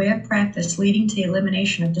called the way of practice leading to the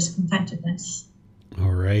elimination of discontentedness.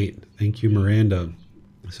 All right. Thank you, Miranda.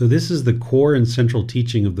 So this is the core and central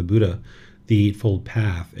teaching of the Buddha, the Eightfold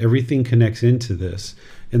Path. Everything connects into this.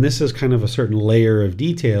 And this is kind of a certain layer of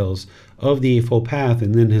details of the Eightfold Path,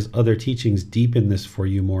 and then his other teachings deepen this for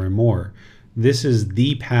you more and more. This is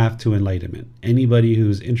the path to enlightenment. Anybody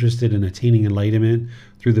who's interested in attaining enlightenment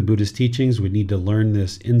through the Buddhist teachings would need to learn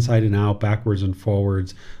this inside and out, backwards and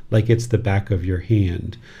forwards, like it's the back of your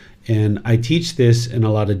hand. And I teach this in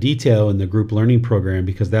a lot of detail in the group learning program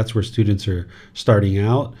because that's where students are starting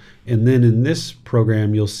out. And then in this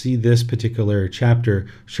program, you'll see this particular chapter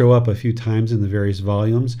show up a few times in the various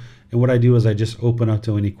volumes. And what I do is I just open up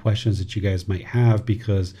to any questions that you guys might have,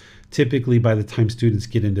 because typically by the time students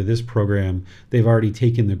get into this program, they've already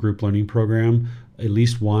taken the group learning program at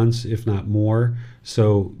least once, if not more.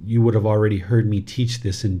 So you would have already heard me teach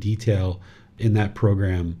this in detail in that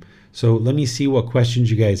program. So let me see what questions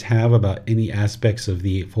you guys have about any aspects of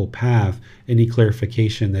the Eightfold Path, any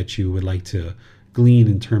clarification that you would like to glean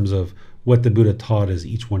in terms of what the Buddha taught as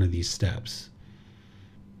each one of these steps.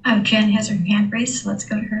 Jen has her hand raised, so let's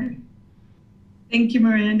go to her. Thank you,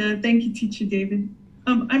 Miranda. Thank you, Teacher David.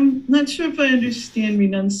 I'm not sure if I understand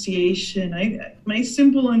renunciation. My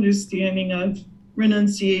simple understanding of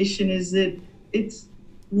renunciation is that it's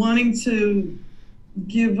wanting to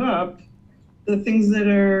give up the things that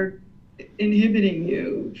are inhibiting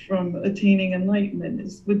you from attaining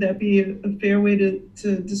enlightenment. Would that be a fair way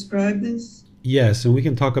to describe this? Yes, and we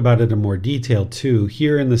can talk about it in more detail too.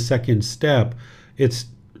 Here in the second step, it's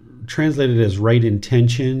translated as right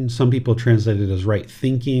intention. Some people translate it as right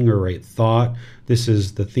thinking or right thought. This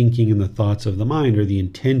is the thinking and the thoughts of the mind, or the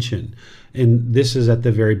intention. And this is at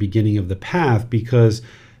the very beginning of the path, because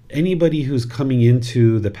anybody who's coming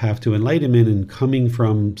into the path to enlightenment and coming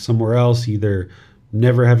from somewhere else, either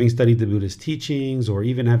never having studied the Buddha's teachings or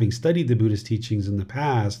even having studied the Buddha's teachings in the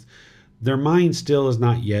past, their mind still is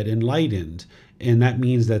not yet enlightened. And that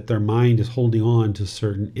means that their mind is holding on to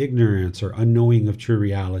certain ignorance or unknowing of true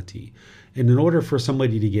reality. And in order for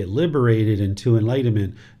somebody to get liberated into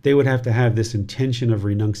enlightenment, they would have to have this intention of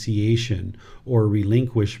renunciation or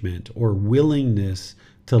relinquishment or willingness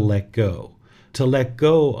to let go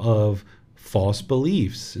of false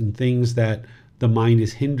beliefs and things that the mind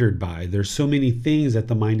is hindered by. There's so many things that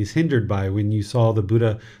the mind is hindered by. When you saw the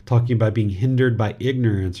Buddha talking about being hindered by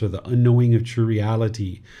ignorance or the unknowing of true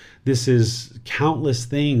reality, this is countless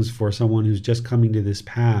things for someone who's just coming to this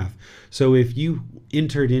path. So if you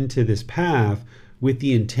entered into this path with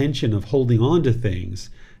the intention of holding on to things,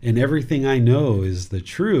 and everything I know is the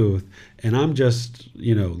truth, and I'm just,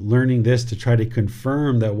 learning this to try to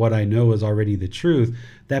confirm that what I know is already the truth,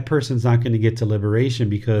 that person's not going to get to liberation,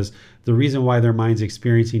 because the reason why their mind's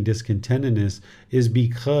experiencing discontentedness is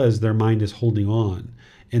because their mind is holding on.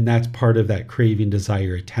 And that's part of that craving,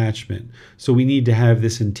 desire, attachment. So we need to have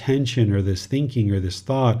this intention or this thinking or this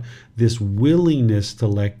thought, this willingness to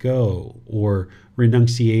let go, or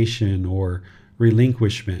renunciation or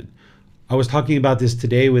relinquishment. I was talking about this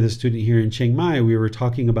today with a student here in Chiang Mai. We were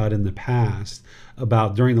talking about in the past,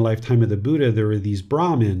 about during the lifetime of the Buddha, there were these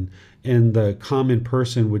Brahmin, and the common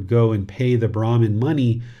person would go and pay the Brahmin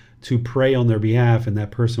money to pray on their behalf, and that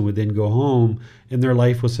person would then go home, and their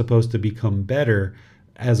life was supposed to become better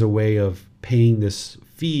as a way of paying this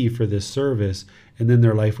fee for this service, and then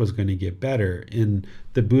their life was going to get better. And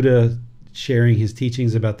the Buddha sharing his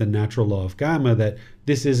teachings about the natural law of karma, that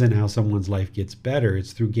this isn't how someone's life gets better.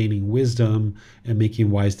 It's through gaining wisdom and making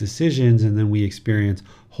wise decisions, and then we experience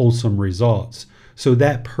wholesome results. So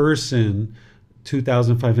that person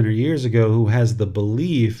 2,500 years ago who has the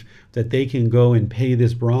belief that they can go and pay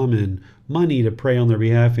this Brahmin money to pray on their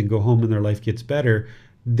behalf and go home and their life gets better,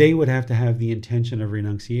 they would have to have the intention of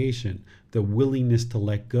renunciation, the willingness to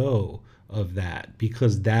let go of that,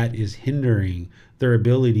 because that is hindering their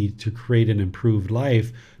ability to create an improved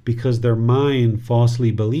life, because their mind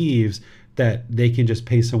falsely believes that they can just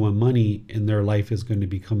pay someone money and their life is going to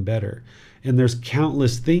become better. And there's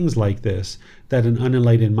countless things like this that an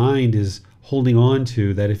unenlightened mind is holding on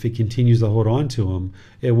to, that if it continues to hold on to them,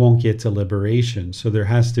 it won't get to liberation. So there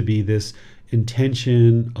has to be this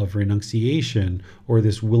intention of renunciation, or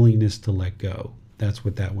this willingness to let go. That's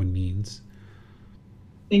what that one means.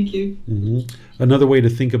 Thank you. Mm-hmm. Another way to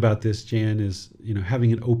think about this, Jan, is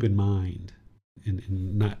having an open mind and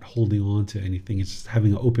not holding on to anything. It's just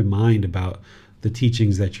having an open mind about the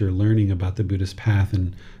teachings that you're learning about the Buddhist path,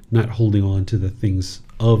 and not holding on to the things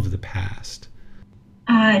of the past.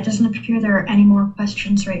 It doesn't appear there are any more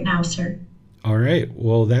questions right now, sir. All right.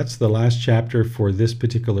 Well, that's the last chapter for this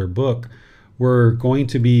particular book. We're going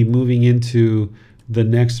to be moving into the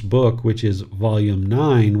next book, which is Volume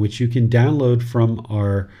 9, which you can download from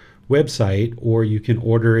our website, or you can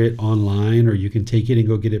order it online, or you can take it and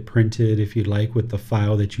go get it printed if you'd like with the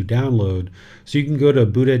file that you download. So you can go to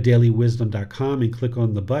buddhadailywisdom.com and click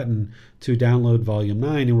on the button to download Volume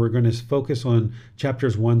 9, and we're going to focus on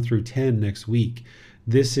chapters 1 through 10 next week.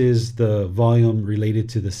 This is the volume related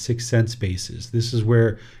to the 6 sense bases. This is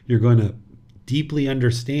where you're going to deeply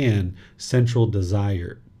understand central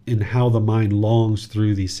desire and how the mind longs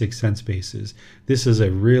through these 6 sense bases. This is a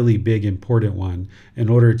really big, important one in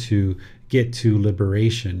order to get to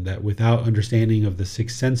liberation, that without understanding of the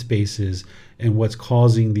 6 sense bases and what's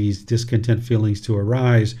causing these discontent feelings to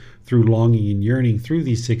arise through longing and yearning through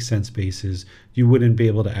these 6 sense bases, you wouldn't be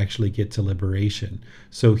able to actually get to liberation.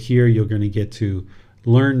 So here you're going to get to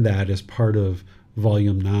learn that as part of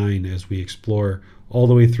Volume 9 as we explore all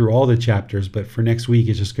the way through all the chapters, but for next week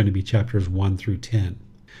it's just going to be chapters 1 through 10.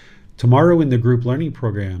 Tomorrow in the group learning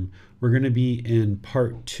program, we're going to be in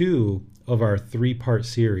part 2 of our 3-part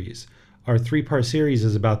series. Our 3-part series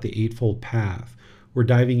is about the Eightfold Path. We're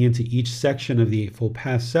diving into each section of the Eightfold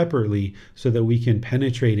Path separately so that we can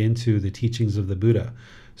penetrate into the teachings of the Buddha.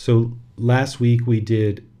 So last week we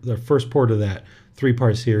did the first part of that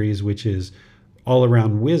 3-part series, which is all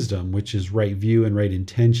around wisdom, which is right view and right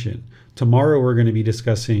intention. Tomorrow we're going to be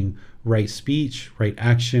discussing right speech, right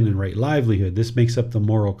action, and right livelihood. This makes up the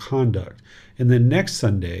moral conduct. And then next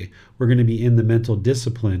Sunday, we're going to be in the mental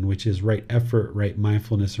discipline, which is right effort, right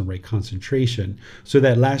mindfulness, and right concentration. So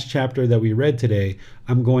that last chapter that we read today,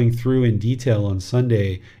 I'm going through in detail on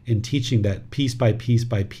Sunday and teaching that piece by piece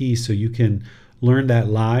by piece, so you can learn that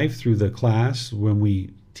live through the class when we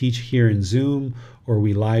teach here in Zoom, or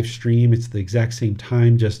we live stream. It's the exact same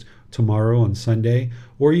time, just tomorrow on Sunday.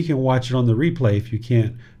 Or you can watch it on the replay if you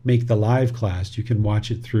can't make the live class. You can watch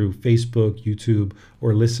it through Facebook, YouTube,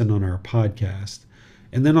 or listen on our podcast.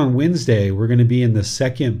 And then on Wednesday, we're going to be in the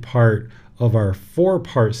second part of our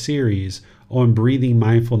 4-part series on breathing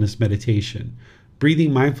mindfulness meditation.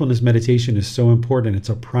 Breathing mindfulness meditation is so important. It's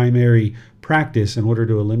a primary practice in order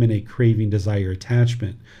to eliminate craving, desire,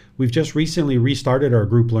 attachment. We've just recently restarted our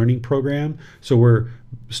group learning program, so we're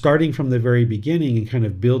starting from the very beginning and kind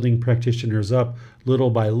of building practitioners up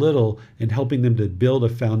little by little and helping them to build a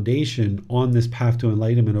foundation on this path to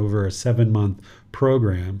enlightenment over a 7-month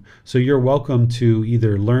program. So you're welcome to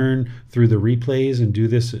either learn through the replays and do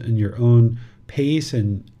this in your own pace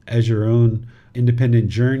and as your own independent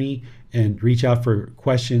journey, and reach out for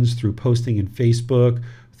questions through posting in Facebook,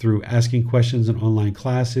 through asking questions in online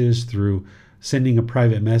classes, through sending a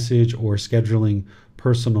private message, or scheduling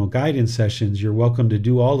personal guidance sessions. You're welcome to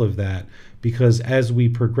do all of that, because as we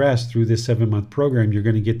progress through this 7-month program, you're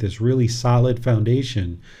going to get this really solid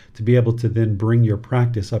foundation to be able to then bring your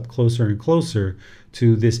practice up closer and closer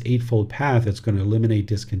to this eightfold path that's going to eliminate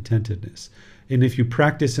discontentedness. And if you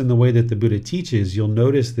practice in the way that the Buddha teaches, you'll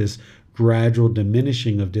notice this gradual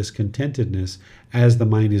diminishing of discontentedness as the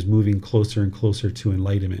mind is moving closer and closer to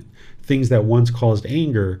enlightenment. Things that once caused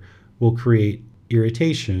anger will create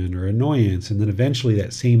irritation or annoyance, and then eventually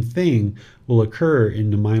that same thing will occur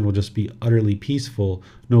and the mind will just be utterly peaceful,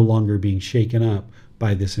 no longer being shaken up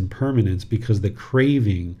by this impermanence, because the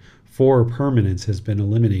craving for permanence has been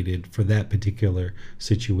eliminated for that particular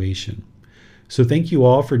situation. So thank you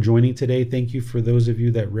all for joining today. Thank you for those of you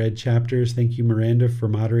that read chapters. Thank you, Miranda, for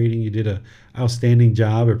moderating. You did an outstanding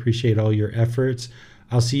job. I appreciate all your efforts.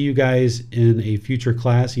 I'll see you guys in a future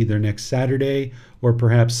class, either next Saturday or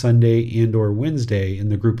perhaps Sunday and or Wednesday in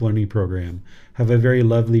the group learning program. Have a very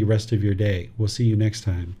lovely rest of your day. We'll see you next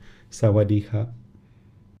time. Sawadee-ka.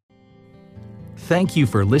 Thank you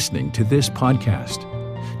for listening to this podcast.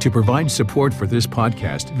 To provide support for this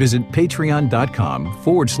podcast, visit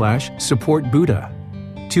patreon.com/support Buddha.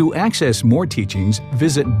 To access more teachings,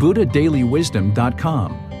 visit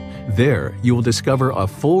buddhadailywisdom.com. There, you will discover a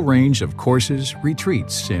full range of courses,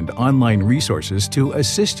 retreats, and online resources to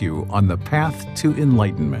assist you on the path to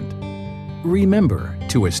enlightenment. Remember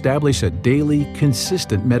to establish a daily,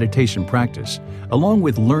 consistent meditation practice, along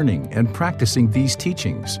with learning and practicing these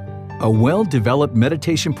teachings. A well-developed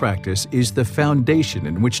meditation practice is the foundation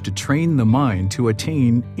in which to train the mind to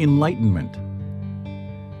attain enlightenment.